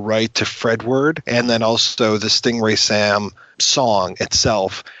just go right to Fredward, and then also the Stingray Sam song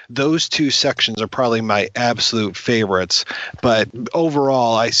itself. Those two sections are probably my absolute favorites, but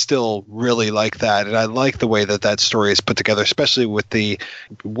overall I still really like that, and I like the way that story is put together, especially with the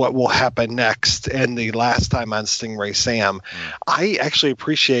what will happen next and the last time on Stingray Sam. I actually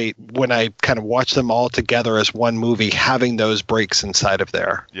appreciate when I kind of watch them all together as one movie, having those breaks inside of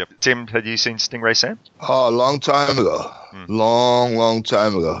there. Yep. Tim, had you seen Stingray Sam? Oh, a long time ago. Long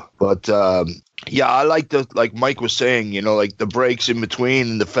time ago. But yeah, I like Mike was saying, you know, like the breaks in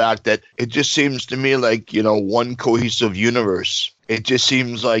between, and the fact that it just seems to me like, you know, one cohesive universe. It just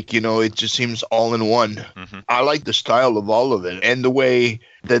seems like, you know, it just seems all in one. Mm-hmm. I like the style of all of it, and the way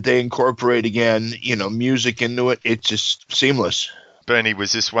that they incorporate, again, you know, music into it. It's just seamless. Bernie,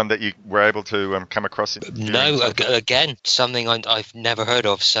 was this one that you were able to come across? No, again, something I've never heard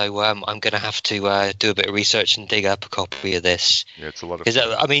of, so I'm going to have to do a bit of research and dig up a copy of this. Yeah, it's a lot of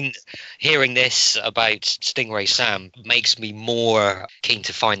fun. I mean, hearing this about Stingray Sam makes me more keen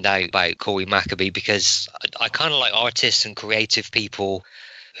to find out about Corey Maccabee, because I kind of like artists and creative people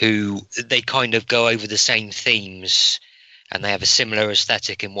who they kind of go over the same themes, and they have a similar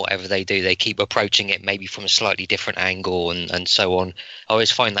aesthetic in whatever they do. They keep approaching it maybe from a slightly different angle and so on. I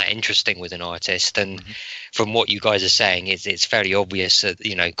always find that interesting with an artist. And from what you guys are saying, it's fairly obvious that,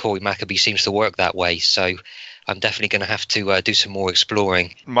 you know, Corey Maccabee seems to work that way. So I'm definitely going to have to do some more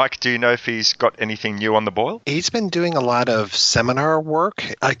exploring. Mike, do you know if he's got anything new on the boil? He's been doing a lot of seminar work.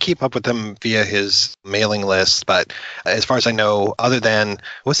 I keep up with him via his mailing list, but as far as I know, other than,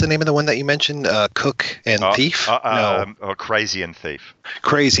 what's the name of the one that you mentioned? Cook and Thief? No. Crazy and Thief.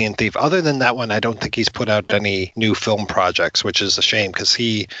 Crazy and Thief. Other than that one, I don't think he's put out any new film projects, which is a shame because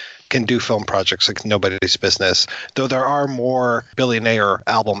he can do film projects like nobody's business. Though there are more Billionaire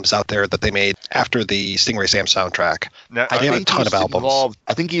albums out there that they made after the Stingray Sam soundtrack. Now, I have a ton of albums.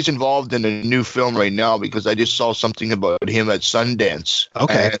 I think he's involved in a new film right now because I just saw something about him at Sundance.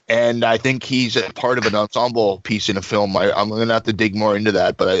 Okay. And I think he's a part of an ensemble piece in a film. I'm going to have to dig more into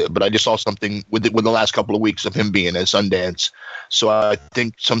that, but I just saw something with the last couple of weeks of him being at Sundance. So I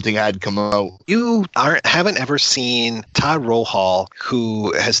think something had come out. You haven't ever seen Todd Rohal,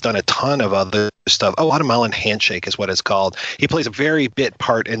 who has done a ton of other stuff. Guatemalan Handshake is what it's called. He plays a very bit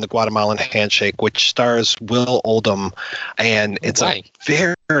part in the Guatemalan Handshake, which stars Will Oldham, and it's a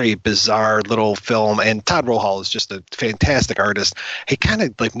very bizarre little film. And Todd Rohal is just a fantastic artist. He kind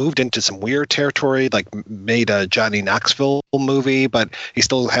of like moved into some weird territory, like made a Johnny Knoxville movie, but he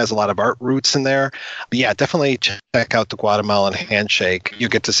still has a lot of art roots in there. But yeah, definitely check out the Guatemalan Handshake. You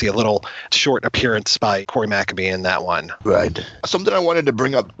get to see a little short appearance by Corey Maccabee in that one. Right. Something I wanted to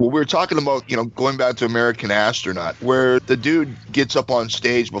bring up. Well, we were talking about, going back to American Astronaut, where the dude gets up on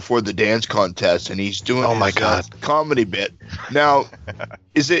stage before the dance contest and he's doing his comedy bit. Now,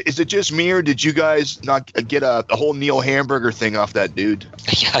 is it just me, or did you guys not get a whole Neil Hamburger thing off that dude?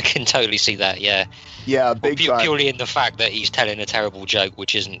 Yeah, I can totally see that, yeah. Yeah, big time. Purely in the fact that he's telling a terrible joke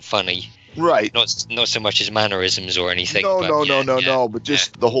which isn't funny. Right. Not so much his mannerisms or anything. No, but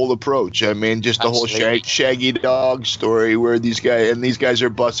just the whole approach. I mean, just the whole Shaggy Dog story where these guys are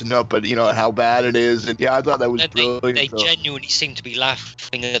busting up at, how bad it is. And yeah, I thought that was brilliant. They genuinely seem to be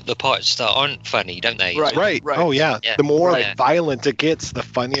laughing at the parts that aren't funny, don't they? Right. Oh, yeah. The more violent it gets, the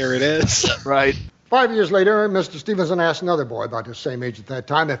funnier it is. Right. 5 years later, Mr. Stevenson asked another boy about his same age at that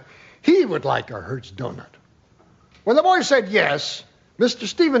time if he would like a Hertz donut. When the boy said yes, Mr.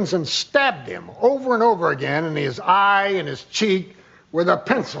 Stevenson stabbed him over and over again in his eye and his cheek with a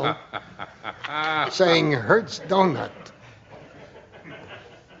pencil, saying, Hertz donut.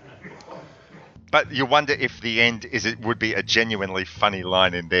 But you wonder if the end would be a genuinely funny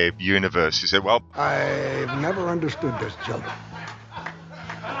line in their universe. You said, well, I've never understood this joke.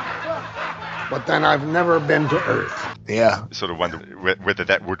 But then I've never been to Earth. Yeah. Sort of wonder whether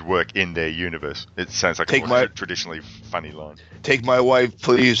that would work in their universe. It sounds like a more traditionally funny line. Take my wife,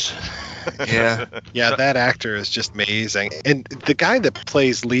 please. Yeah. Yeah, that actor is just amazing. And the guy that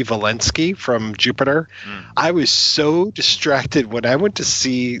plays Lee Valensky from Jupiter, I was so distracted when I went to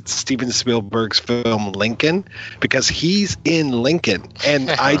see Steven Spielberg's film Lincoln, because he's in Lincoln. And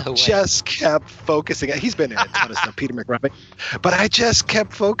I just kept focusing. He's been in a ton of stuff, Peter McRae. But I just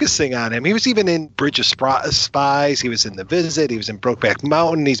kept focusing on him. He was even in Bridge of Spies. He was in The Visit. He was in Brokeback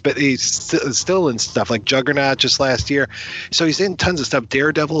Mountain. He's still in stuff like Juggernaut just last year. So he's in tons of stuff.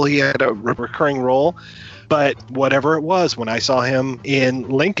 Daredevil, he had a recurring role. But whatever it was, when I saw him in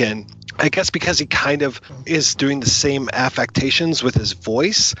Lincoln, I guess because he kind of is doing the same affectations with his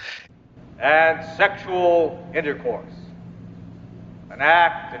voice. And sexual intercourse, an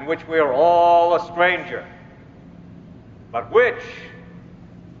act in which we are all a stranger, but which,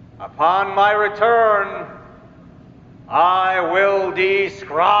 upon my return, I will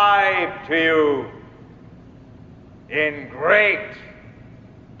describe to you in great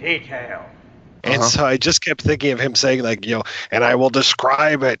detail. And so I just kept thinking of him saying, like, and I will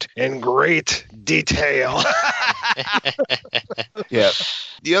describe it in great detail. Yeah.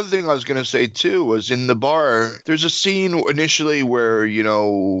 The other thing I was going to say, too, was in the bar, there's a scene initially where,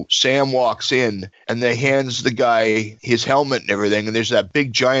 Sam walks in and they hands the guy his helmet and everything, and there's that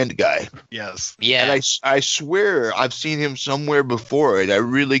big giant guy. Yes. Yeah. And I swear I've seen him somewhere before, and I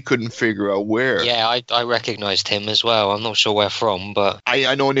really couldn't figure out where. Yeah, I recognized him as well. I'm not sure where from, but...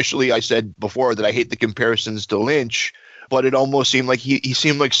 I know initially I said before that I hate the comparisons to Lynch, but it almost seemed like he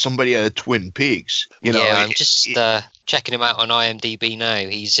seemed like somebody out of Twin Peaks. I'm just checking him out on IMDb now.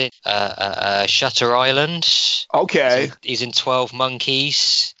 He's in Shutter Island. Okay. He's in 12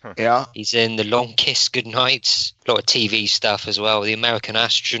 Monkeys. Yeah. He's in The Long Kiss Goodnight. A lot of TV stuff as well. The American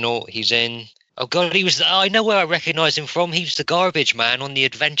Astronaut he's in. Oh, God, I know where I recognize him from. He was the garbage man on The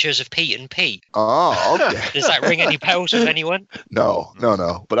Adventures of Pete and Pete. Oh, okay. Does that ring any bells with anyone? No.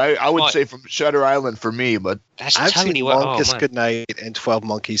 But I would say from Shutter Island for me, but... That's I've totally seen what. Longest Goodnight and 12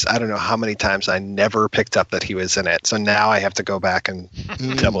 Monkeys. I don't know how many times I never picked up that he was in it. So now I have to go back and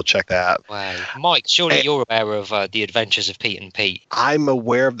double check that. Wow. Mike, surely you're aware of The Adventures of Pete and Pete. I'm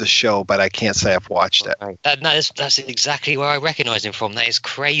aware of the show, but I can't say I've watched it. That's exactly where I recognize him from. That is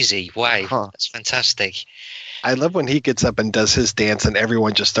crazy. Wow. That's fantastic. I love when he gets up and does his dance and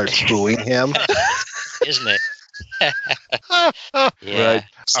everyone just starts booing him. Isn't it? Yeah. Right.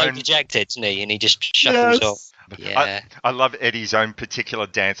 So dejected, isn't he? And he just shuffles off. Yeah. I love Eddie's own particular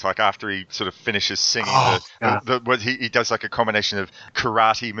dance, like after he sort of finishes singing, he does like a combination of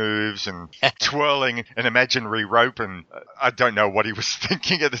karate moves and twirling an imaginary rope, and I don't know what he was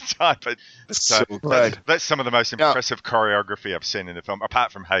thinking at the time, but that's some of the most impressive choreography I've seen in the film,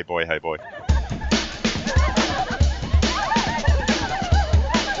 apart from Hey Boy, Hey Boy.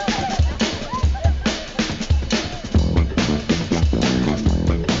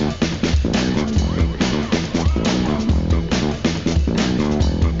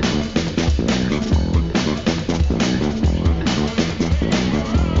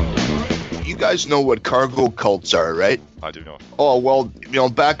 You guys know what cargo cults are, right? I do not. Oh, well,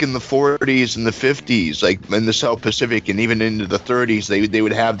 back in the 40s and the 50s, like in the South Pacific and even into the 30s, they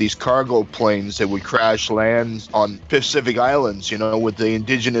would have these cargo planes that would crash land on Pacific Islands, with the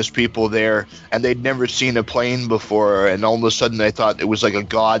indigenous people there, and they'd never seen a plane before, and all of a sudden they thought it was like a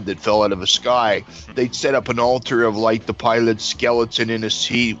god that fell out of the sky. They'd set up an altar of like the pilot's skeleton in his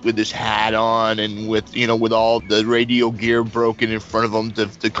seat with his hat on and with all the radio gear broken in front of him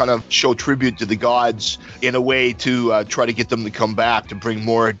to kind of show tribute to the gods in a way to try to get them to come back to bring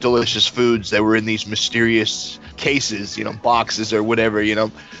more delicious foods that were in these mysterious cases, boxes or whatever,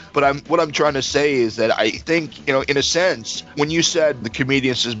 But what I'm trying to say is that I think, in a sense, when you said the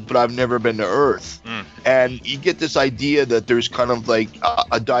comedian says, but I've never been to Earth, and you get this idea that there's kind of like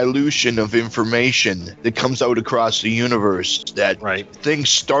a dilution of information that comes out across the universe, that things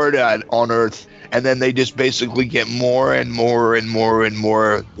start on Earth, and then they just basically get more and more and more and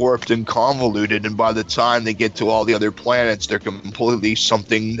more warped and convoluted, and by the time they get to all the other planets, they're completely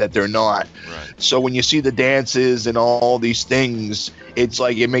something that they're not. Right. So when you see the dances and all these things, it's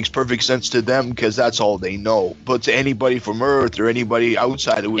like it makes perfect sense to them because that's all they know. But to anybody from Earth or anybody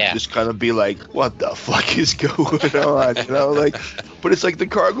outside, it would just kind of be like, what the fuck is going on? But it's like the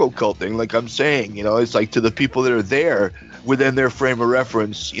cargo cult thing, like I'm saying, it's like to the people that are there, within their frame of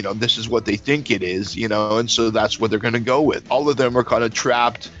reference, this is what they think it is, and so that's what they're going to go with. All of them are kind of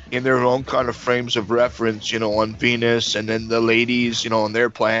trapped in their own kind of frames of reference, on Venus, and then the ladies, on their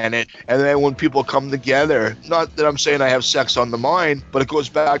planet. And then when people come together, not that I'm saying I have sex on the mind, but it goes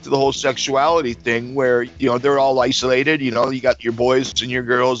back to the whole sexuality thing where, they're all isolated, you got your boys and your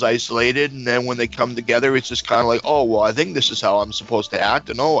girls isolated. And then when they come together, it's just kind of like, oh, well, I think this is how I'm supposed to act.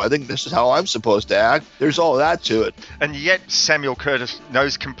 And oh, I think this is how I'm supposed to act. There's all that to it. And yet Samuel Curtis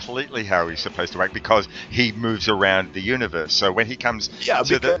knows completely how he's supposed to act because he moves around the universe. So when he comes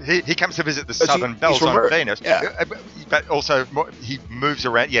he comes to visit the Southern Bells on Venus, but also he moves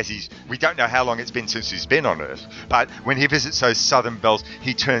around. Yes, we don't know how long it's been since he's been on Earth, but when he visits those Southern Bells,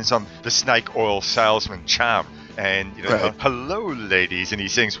 he turns on the snake oil salesman charm. And, hello, ladies, and he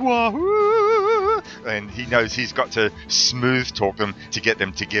sings, wahoo, and he knows he's got to smooth talk them to get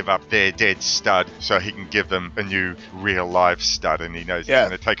them to give up their dead stud so he can give them a new real live stud, and he knows it's going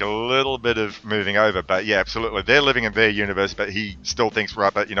to take a little bit of moving over, but yeah, absolutely, they're living in their universe, but he still thinks,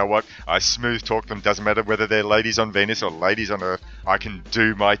 right, but you know what, I smooth talk them, doesn't matter whether they're ladies on Venus or ladies on Earth, I can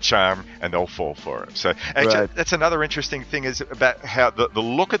do my charm, and they'll fall for it. So actually, that's another interesting thing is about how the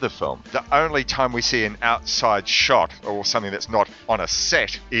look of the film, the only time we see an outside shot or something that's not on a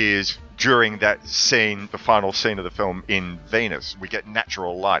set is during that scene, the final scene of the film in Venus. We get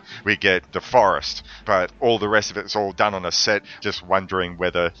natural light, we get the forest, but all the rest of it's all done on a set. Just wondering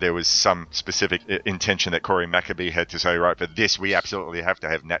whether there was some specific intention that Corey Maccabee had to say, right, for this we absolutely have to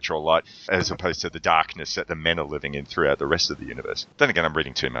have natural light as opposed to the darkness that the men are living in throughout the rest of the universe. Then again, I'm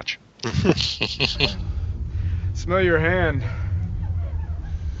reading too much. Smell your hand.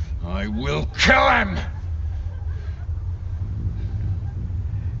 I will kill him!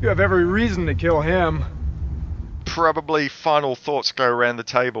 You have every reason to kill him. Probably final thoughts go around the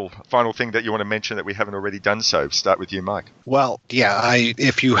table. Final thing that you want to mention that we haven't already done so. Start with you, Mike. Well, yeah,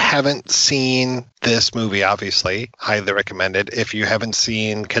 if you haven't seen this movie, obviously, highly recommend it. If you haven't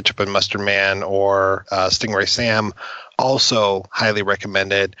seen Ketchup and Mustard Man or Stingray Sam, also highly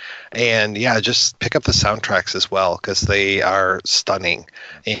recommended. And yeah, just pick up the soundtracks as well because they are stunning.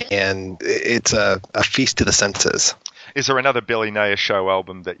 And it's a feast to the senses. Is there another Billy Nair show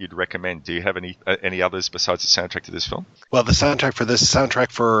album that you'd recommend? Do you have any others besides the soundtrack to this film? Well, the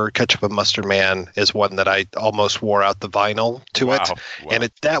soundtrack for Ketchup and Mustard Man is one that I almost wore out the vinyl to it. Wow.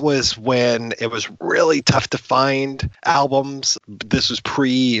 And that was when it was really tough to find albums. This was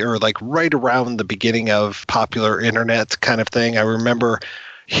right around the beginning of popular internet kind of thing. I remember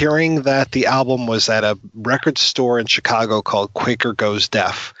hearing that the album was at a record store in Chicago called Quaker Goes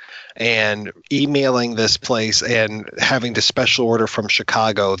Deaf, and emailing this place and having to special order from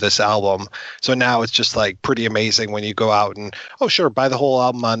Chicago this album. So now it's just like pretty amazing when you go out and, oh, sure, buy the whole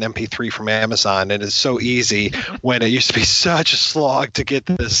album on MP3 from Amazon. And it's so easy when it used to be such a slog to get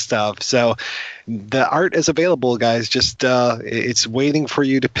this stuff. So the art is available, guys. Just it's waiting for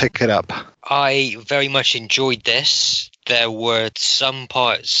you to pick it up. I very much enjoyed this. There were some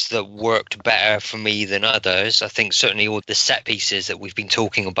parts that worked better for me than others. I think certainly all the set pieces that we've been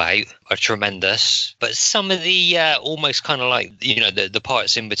talking about are tremendous. But some of the almost kind of like, the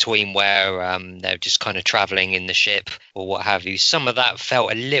parts in between where they're just kind of traveling in the ship or what have you, some of that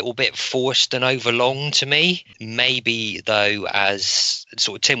felt a little bit forced and overlong to me. Maybe, though, as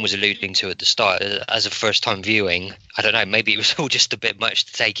sort of Tim was alluding to at the start, as a first-time viewing, I don't know, maybe it was all just a bit much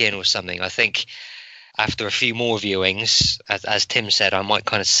to take in or something. I think after a few more viewings, as Tim said, I might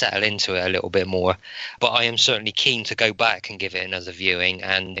kind of settle into it a little bit more. But I am certainly keen to go back and give it another viewing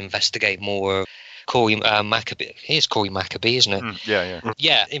and investigate more. Corey Maccabee. Here's Corey Maccabee, isn't it? Yeah.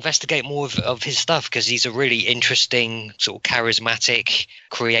 Yeah, investigate more of his stuff because he's a really interesting, sort of charismatic,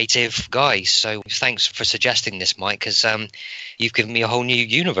 creative guy. So thanks for suggesting this, Mike, because you've given me a whole new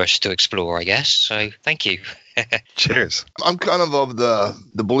universe to explore, I guess. So thank you. Cheers. I'm kind of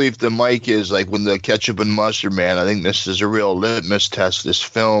the belief that Mike is like when the Ketchup and Mustard Man. I think this is a real litmus test, this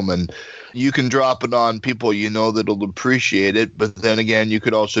film, and you can drop it on people that'll appreciate it, but then again, you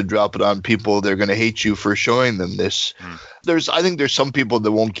could also drop it on people that are going to hate you for showing them this. I think there's some people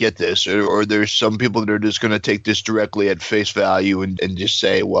that won't get this, or there's some people that are just going to take this directly at face value and just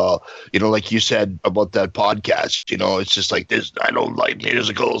say, well, like you said about that podcast, it's just like this, I don't like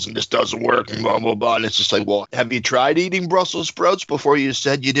musicals and this doesn't work and blah, blah, blah. And it's just like, well, have you tried eating Brussels sprouts before you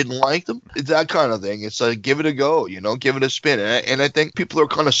said you didn't like them? It's that kind of thing. It's like, give it a go, give it a spin. And I think people are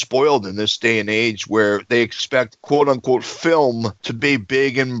kind of spoiled in this day and age where they expect quote unquote film to be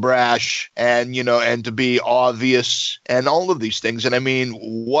big and brash and, and to be obvious and all of these things. And I mean,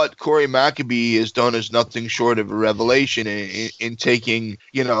 what Corey Maccabee has done is nothing short of a revelation in taking,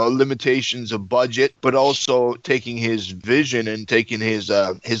 limitations of budget, but also taking his vision and taking his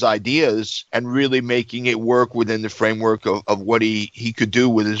ideas and really making it work within the framework of what he could do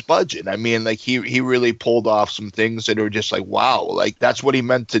with his budget. I mean, like he really pulled off some things that are just like, wow, like that's what he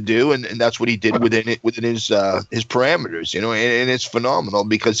meant to do. And that's what he did within his parameters, and it's phenomenal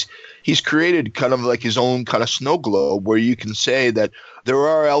because he's created kind of like his own kind of snow globe where you can say that there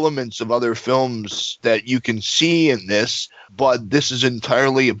are elements of other films that you can see in this, but this is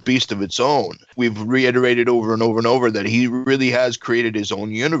entirely a beast of its own. We've reiterated over and over and over that he really has created his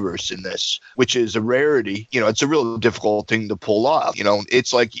own universe in this, which is a rarity. It's a real difficult thing to pull off.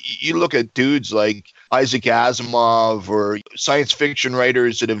 It's like you look at dudes like Isaac Asimov or science fiction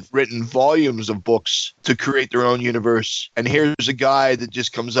writers that have written volumes of books to create their own universe. And here's a guy that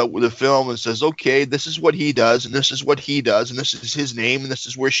just comes out with a film and says, okay, this is what he does, and this is what he does, and this is his name, and this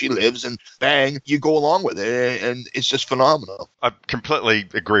is where she lives, and bang, you go along with it. And it's just phenomenal. I completely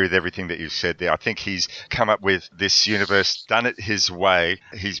agree with everything that you've said there. I think he's come up with this universe, done it his way.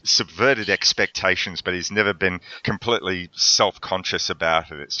 He's subverted expectations, but he's never been completely self-conscious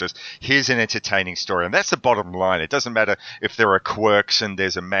about it. It's just, here's an entertaining story. And that's the bottom line. It doesn't matter if there are quirks and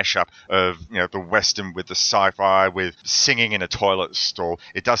there's a mashup of, the Western with the sci-fi, with singing in a toilet stall.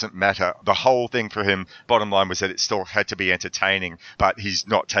 It doesn't matter. The whole thing for him, bottom line, was that it still had to be entertaining, but he's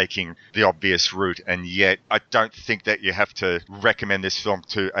not taking the obvious route. And yet, I don't think that you have to recommend this film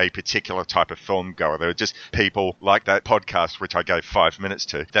to a particular type of film goer. There are just people like that podcast, which I gave 5 minutes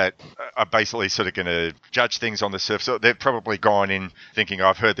to, that are basically sort of going to judge things on the surface. So they've probably gone in thinking,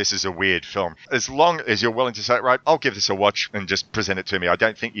 I've heard this is a weird film. As long as you're willing to say, right, I'll give this a watch and just present it to me. I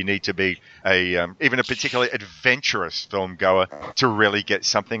don't think you need to be even a particularly adventurous film goer to really get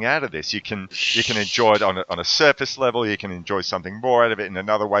something out of this. You can enjoy it on a surface level. You can enjoy something more out of it in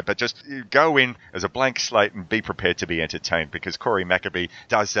another way, but just go in as a blank slate and be prepared to be entertained, because Corey Maccabee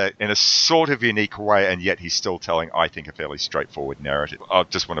does that in a sort of unique way, and yet he's still telling, I think, a fairly straightforward narrative. I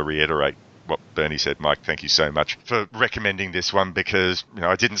just want to reiterate what Bernie said. Mike, thank you so much for recommending this one, because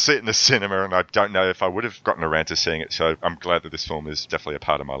I didn't see it in the cinema and I don't know if I would have gotten around to seeing it, so I'm glad that this film is definitely a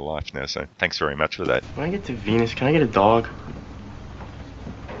part of my life now, so thanks very much for that. When I get to Venus, can I get a dog?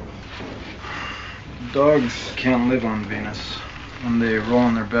 Dogs can't live on Venus. When they roll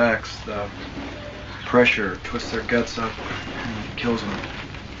on their backs, the pressure twists their guts up and kills them.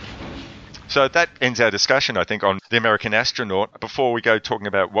 So that ends our discussion, I think, on The American Astronaut. Before we go talking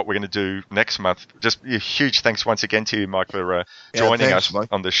about what we're going to do next month, just a huge thanks once again to you, Mike, for joining us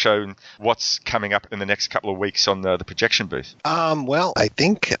on the show. And what's coming up in the next couple of weeks on the projection booth? Well, I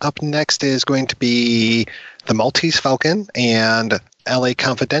think up next is going to be The Maltese Falcon and LA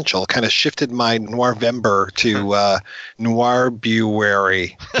Confidential. Kind of shifted my Noirvember to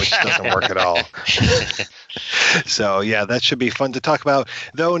Noir-buary, which doesn't work at all. So, yeah, that should be fun to talk about.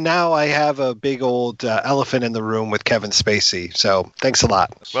 Though now I have a big old elephant in the room with Kevin Spacey. So thanks a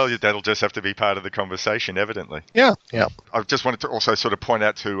lot. Well, that'll just have to be part of the conversation, evidently. Yeah. I just wanted to also sort of point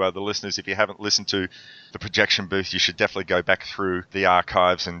out to the listeners, if you haven't listened to the projection booth, you should definitely go back through the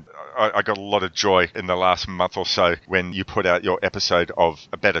archives. And I got a lot of joy in the last month or so when you put out your episode of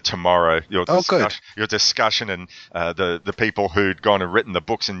A Better Tomorrow. Your discussion and the people who'd gone and written the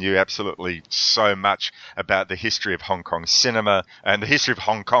books and knew absolutely so much about the history of Hong Kong cinema and the history of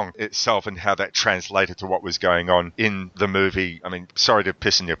Hong Kong itself and how that translated to what was going on in the movie. I mean, sorry to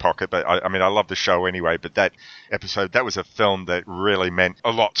piss in your pocket, but I love the show anyway, but that episode, that was a film that really meant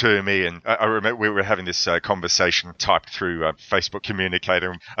a lot to me. And I remember we were having this conversation typed through Facebook Communicator.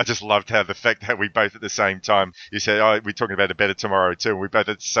 And I just loved how the fact that we both at the same time, you said, we're talking about A Better Tomorrow too. And we both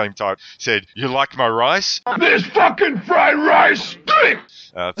at the same time said, you like my rice? This fucking fried rice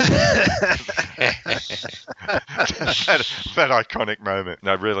stinks! That iconic moment. And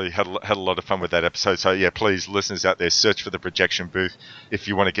I really had a lot of fun with that episode. So yeah, please, listeners out there, search for the projection booth. If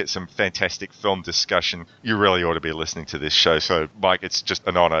you want to get some fantastic film discussion, you really ought to be listening to this show. So Mike, it's just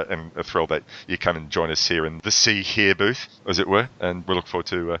an honor and a thrill that you come and join us here in the See Here booth, as it were. And we look forward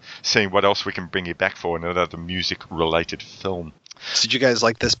to seeing what else we can bring you back for in another music-related film. Did you guys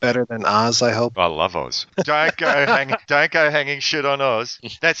like this better than Oz, I hope? I love Oz. Don't go hanging shit on Oz.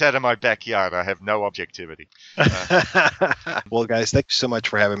 That's out of my backyard. I have no objectivity. Well, guys, thank you so much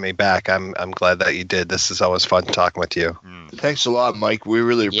for having me back. I'm glad that you did. This is always fun talking with you. Thanks a lot, Mike. We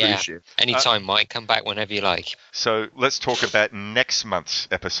really appreciate it. Anytime, Mike. Come back whenever you like. So let's talk about next month's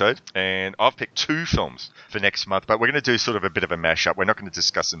episode. And I've picked 2 films for next month, but we're going to do sort of a bit of a mashup. We're not going to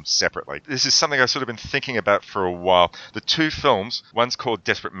discuss them separately. This is something I've sort of been thinking about for a while. The 2 films, one's called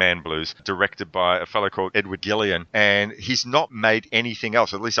Desperate Man Blues, directed by a fellow called Edward Gillian, and he's not made anything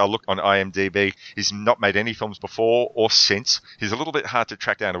else. At least I looked on IMDb. He's not made any films before or since. He's a little bit hard to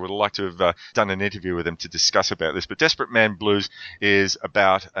track down. I would like to have done an interview with him to discuss about this. But Desperate Man Blues is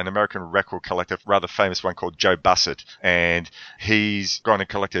about an American record collector, rather famous one called Joe Bussett, and he's gone and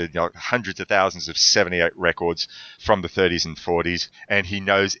collected hundreds of thousands of 78 records from the 30s and 40s, and he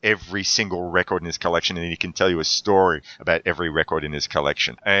knows every single record in his collection, and he can tell you a story about every record in his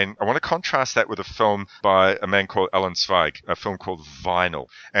collection. And I want to contrast that with a film by a man called Alan Zweig, a film called Vinyl.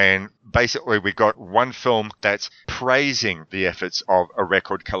 And basically we've got one film that's praising the efforts of a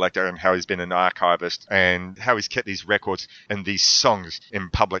record collector and how he's been an archivist and how he's kept these records and these songs in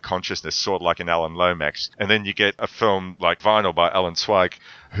public consciousness, sort of like an Alan Lomax. And then you get a film like Vinyl by Alan Zweig,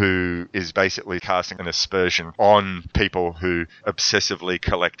 who is basically casting an aspersion on people who obsessively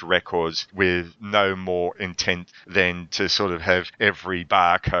collect records with no more intent than to sort of have every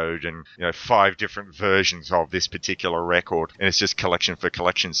barcode and 5 different versions of this particular record, and it's just collection for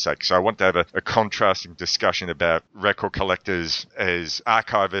collection's sake. So I want to have a contrasting discussion about record collectors as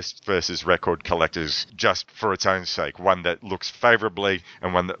archivists versus record collectors just for its own sake, one that looks favourably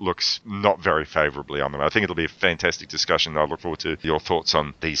and one that looks not very favourably on them. I think it'll be a fantastic discussion. I look forward to your thoughts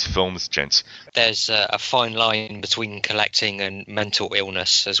on these films, gents. There's a fine line between collecting and mental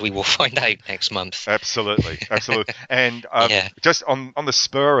illness, as we will find out next month. Absolutely. And just on the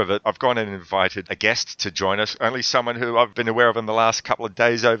spur of it, I've gone and invited a guest to join us, only someone who I've been aware of in the last couple of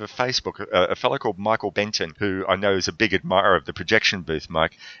days over Facebook, a fellow called Michael Benton, who I know is a big admirer of the projection booth,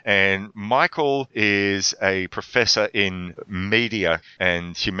 Mike. And Michael is a professor in media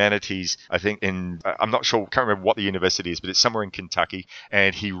and humanities, I think I'm not sure, can't remember what the university is, but it's somewhere in Kentucky.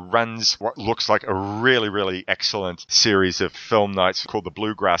 And he runs what looks like a really, really excellent series of film nights called the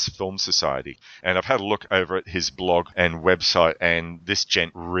Bluegrass Film Society. And I've had a look over at his blog and website, and this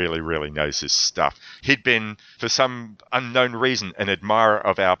gent really, really knows his stuff. He'd been, for some unknown reason, an admirer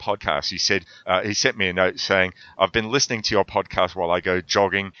of our podcast. He said, he sent me a note saying, I've been listening to your podcast while I go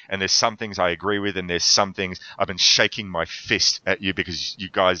jogging, and there's some things I agree with, and there's some things I've been shaking my fist at you because you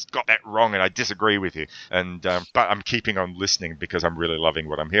guys got that wrong, and I disagree with you. And but I'm keeping on listening because I'm really loving loving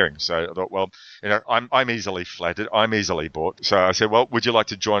what I'm hearing. So I thought, well, I'm easily flattered. I'm easily bought. So I said, well, would you like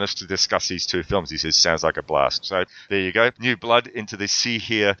to join us to discuss these two films? He says, sounds like a blast. So there you go. New blood into the See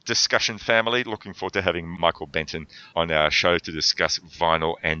Here discussion family. Looking forward to having Michael Benton on our show to discuss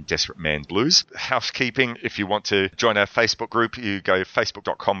Vinyl and Desperate Man Blues. Housekeeping, if you want to join our Facebook group, you go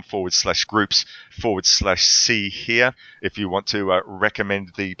facebook.com/groups/See Here. If you want to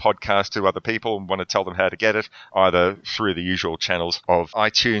recommend the podcast to other people and want to tell them how to get it, either through the usual channels of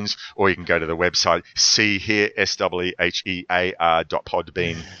iTunes, or you can go to the website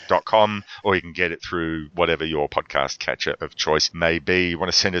seehear.podbean.com, or you can get it through whatever your podcast catcher of choice may be. You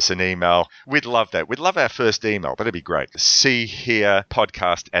want to send us an email, we'd love that. We'd love our first email. That'd be great.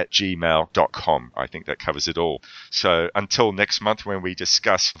 seehearepodcast@gmail.com. I think that covers it all. So until next month, when we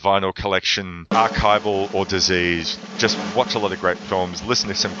discuss vinyl collection, archival or disease, just watch a lot of great films, listen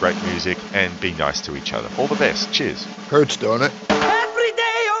to some great music, and be nice to each other. All the best. Cheers. Hurts, don't it? Every day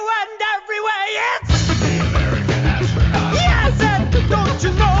and every way, it's the American Astronaut. Yes, and don't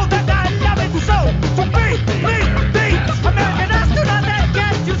you know that I love it so? So be American Astronaut, and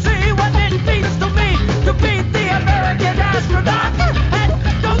can't you see what it means to me to be the American Astronaut? And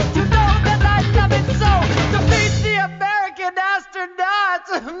don't you know that I love it so? To be the American Astronaut.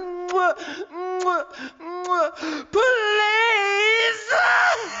 Please.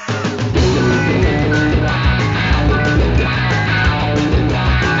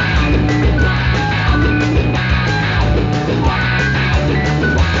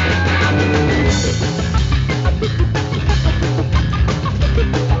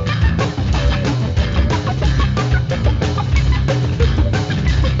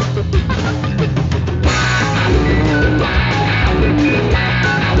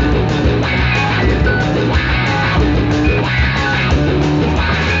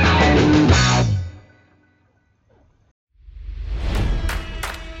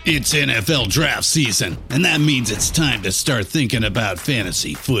 It's NFL draft season, and that means it's time to start thinking about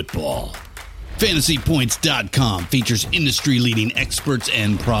fantasy football. FantasyPoints.com features industry-leading experts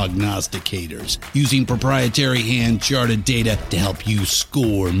and prognosticators using proprietary hand-charted data to help you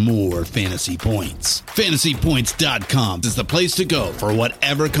score more fantasy points. FantasyPoints.com is the place to go for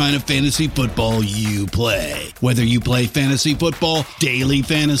whatever kind of fantasy football you play. Whether you play fantasy football, daily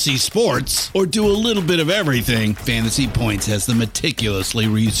fantasy sports, or do a little bit of everything, Fantasy Points has the meticulously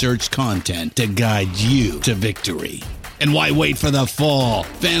researched content to guide you to victory. And why wait for the fall?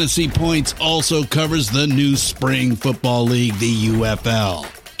 Fantasy Points also covers the new spring football league, the UFL.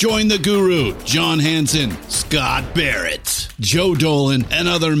 Join the guru, John Hansen, Scott Barrett, Joe Dolan, and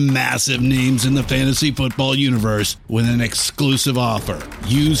other massive names in the fantasy football universe with an exclusive offer.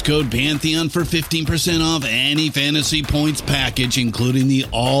 Use code Pantheon for 15% off any Fantasy Points package, including the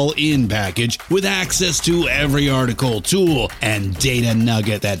all-in package, with access to every article, tool, and data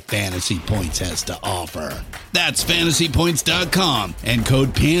nugget that Fantasy Points has to offer. That's FantasyPoints.com and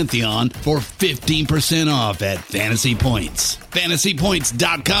code Pantheon for 15% off at Fantasy Points.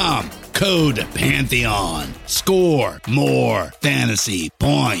 FantasyPoints.com, code Pantheon. Score more fantasy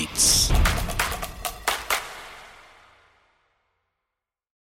points.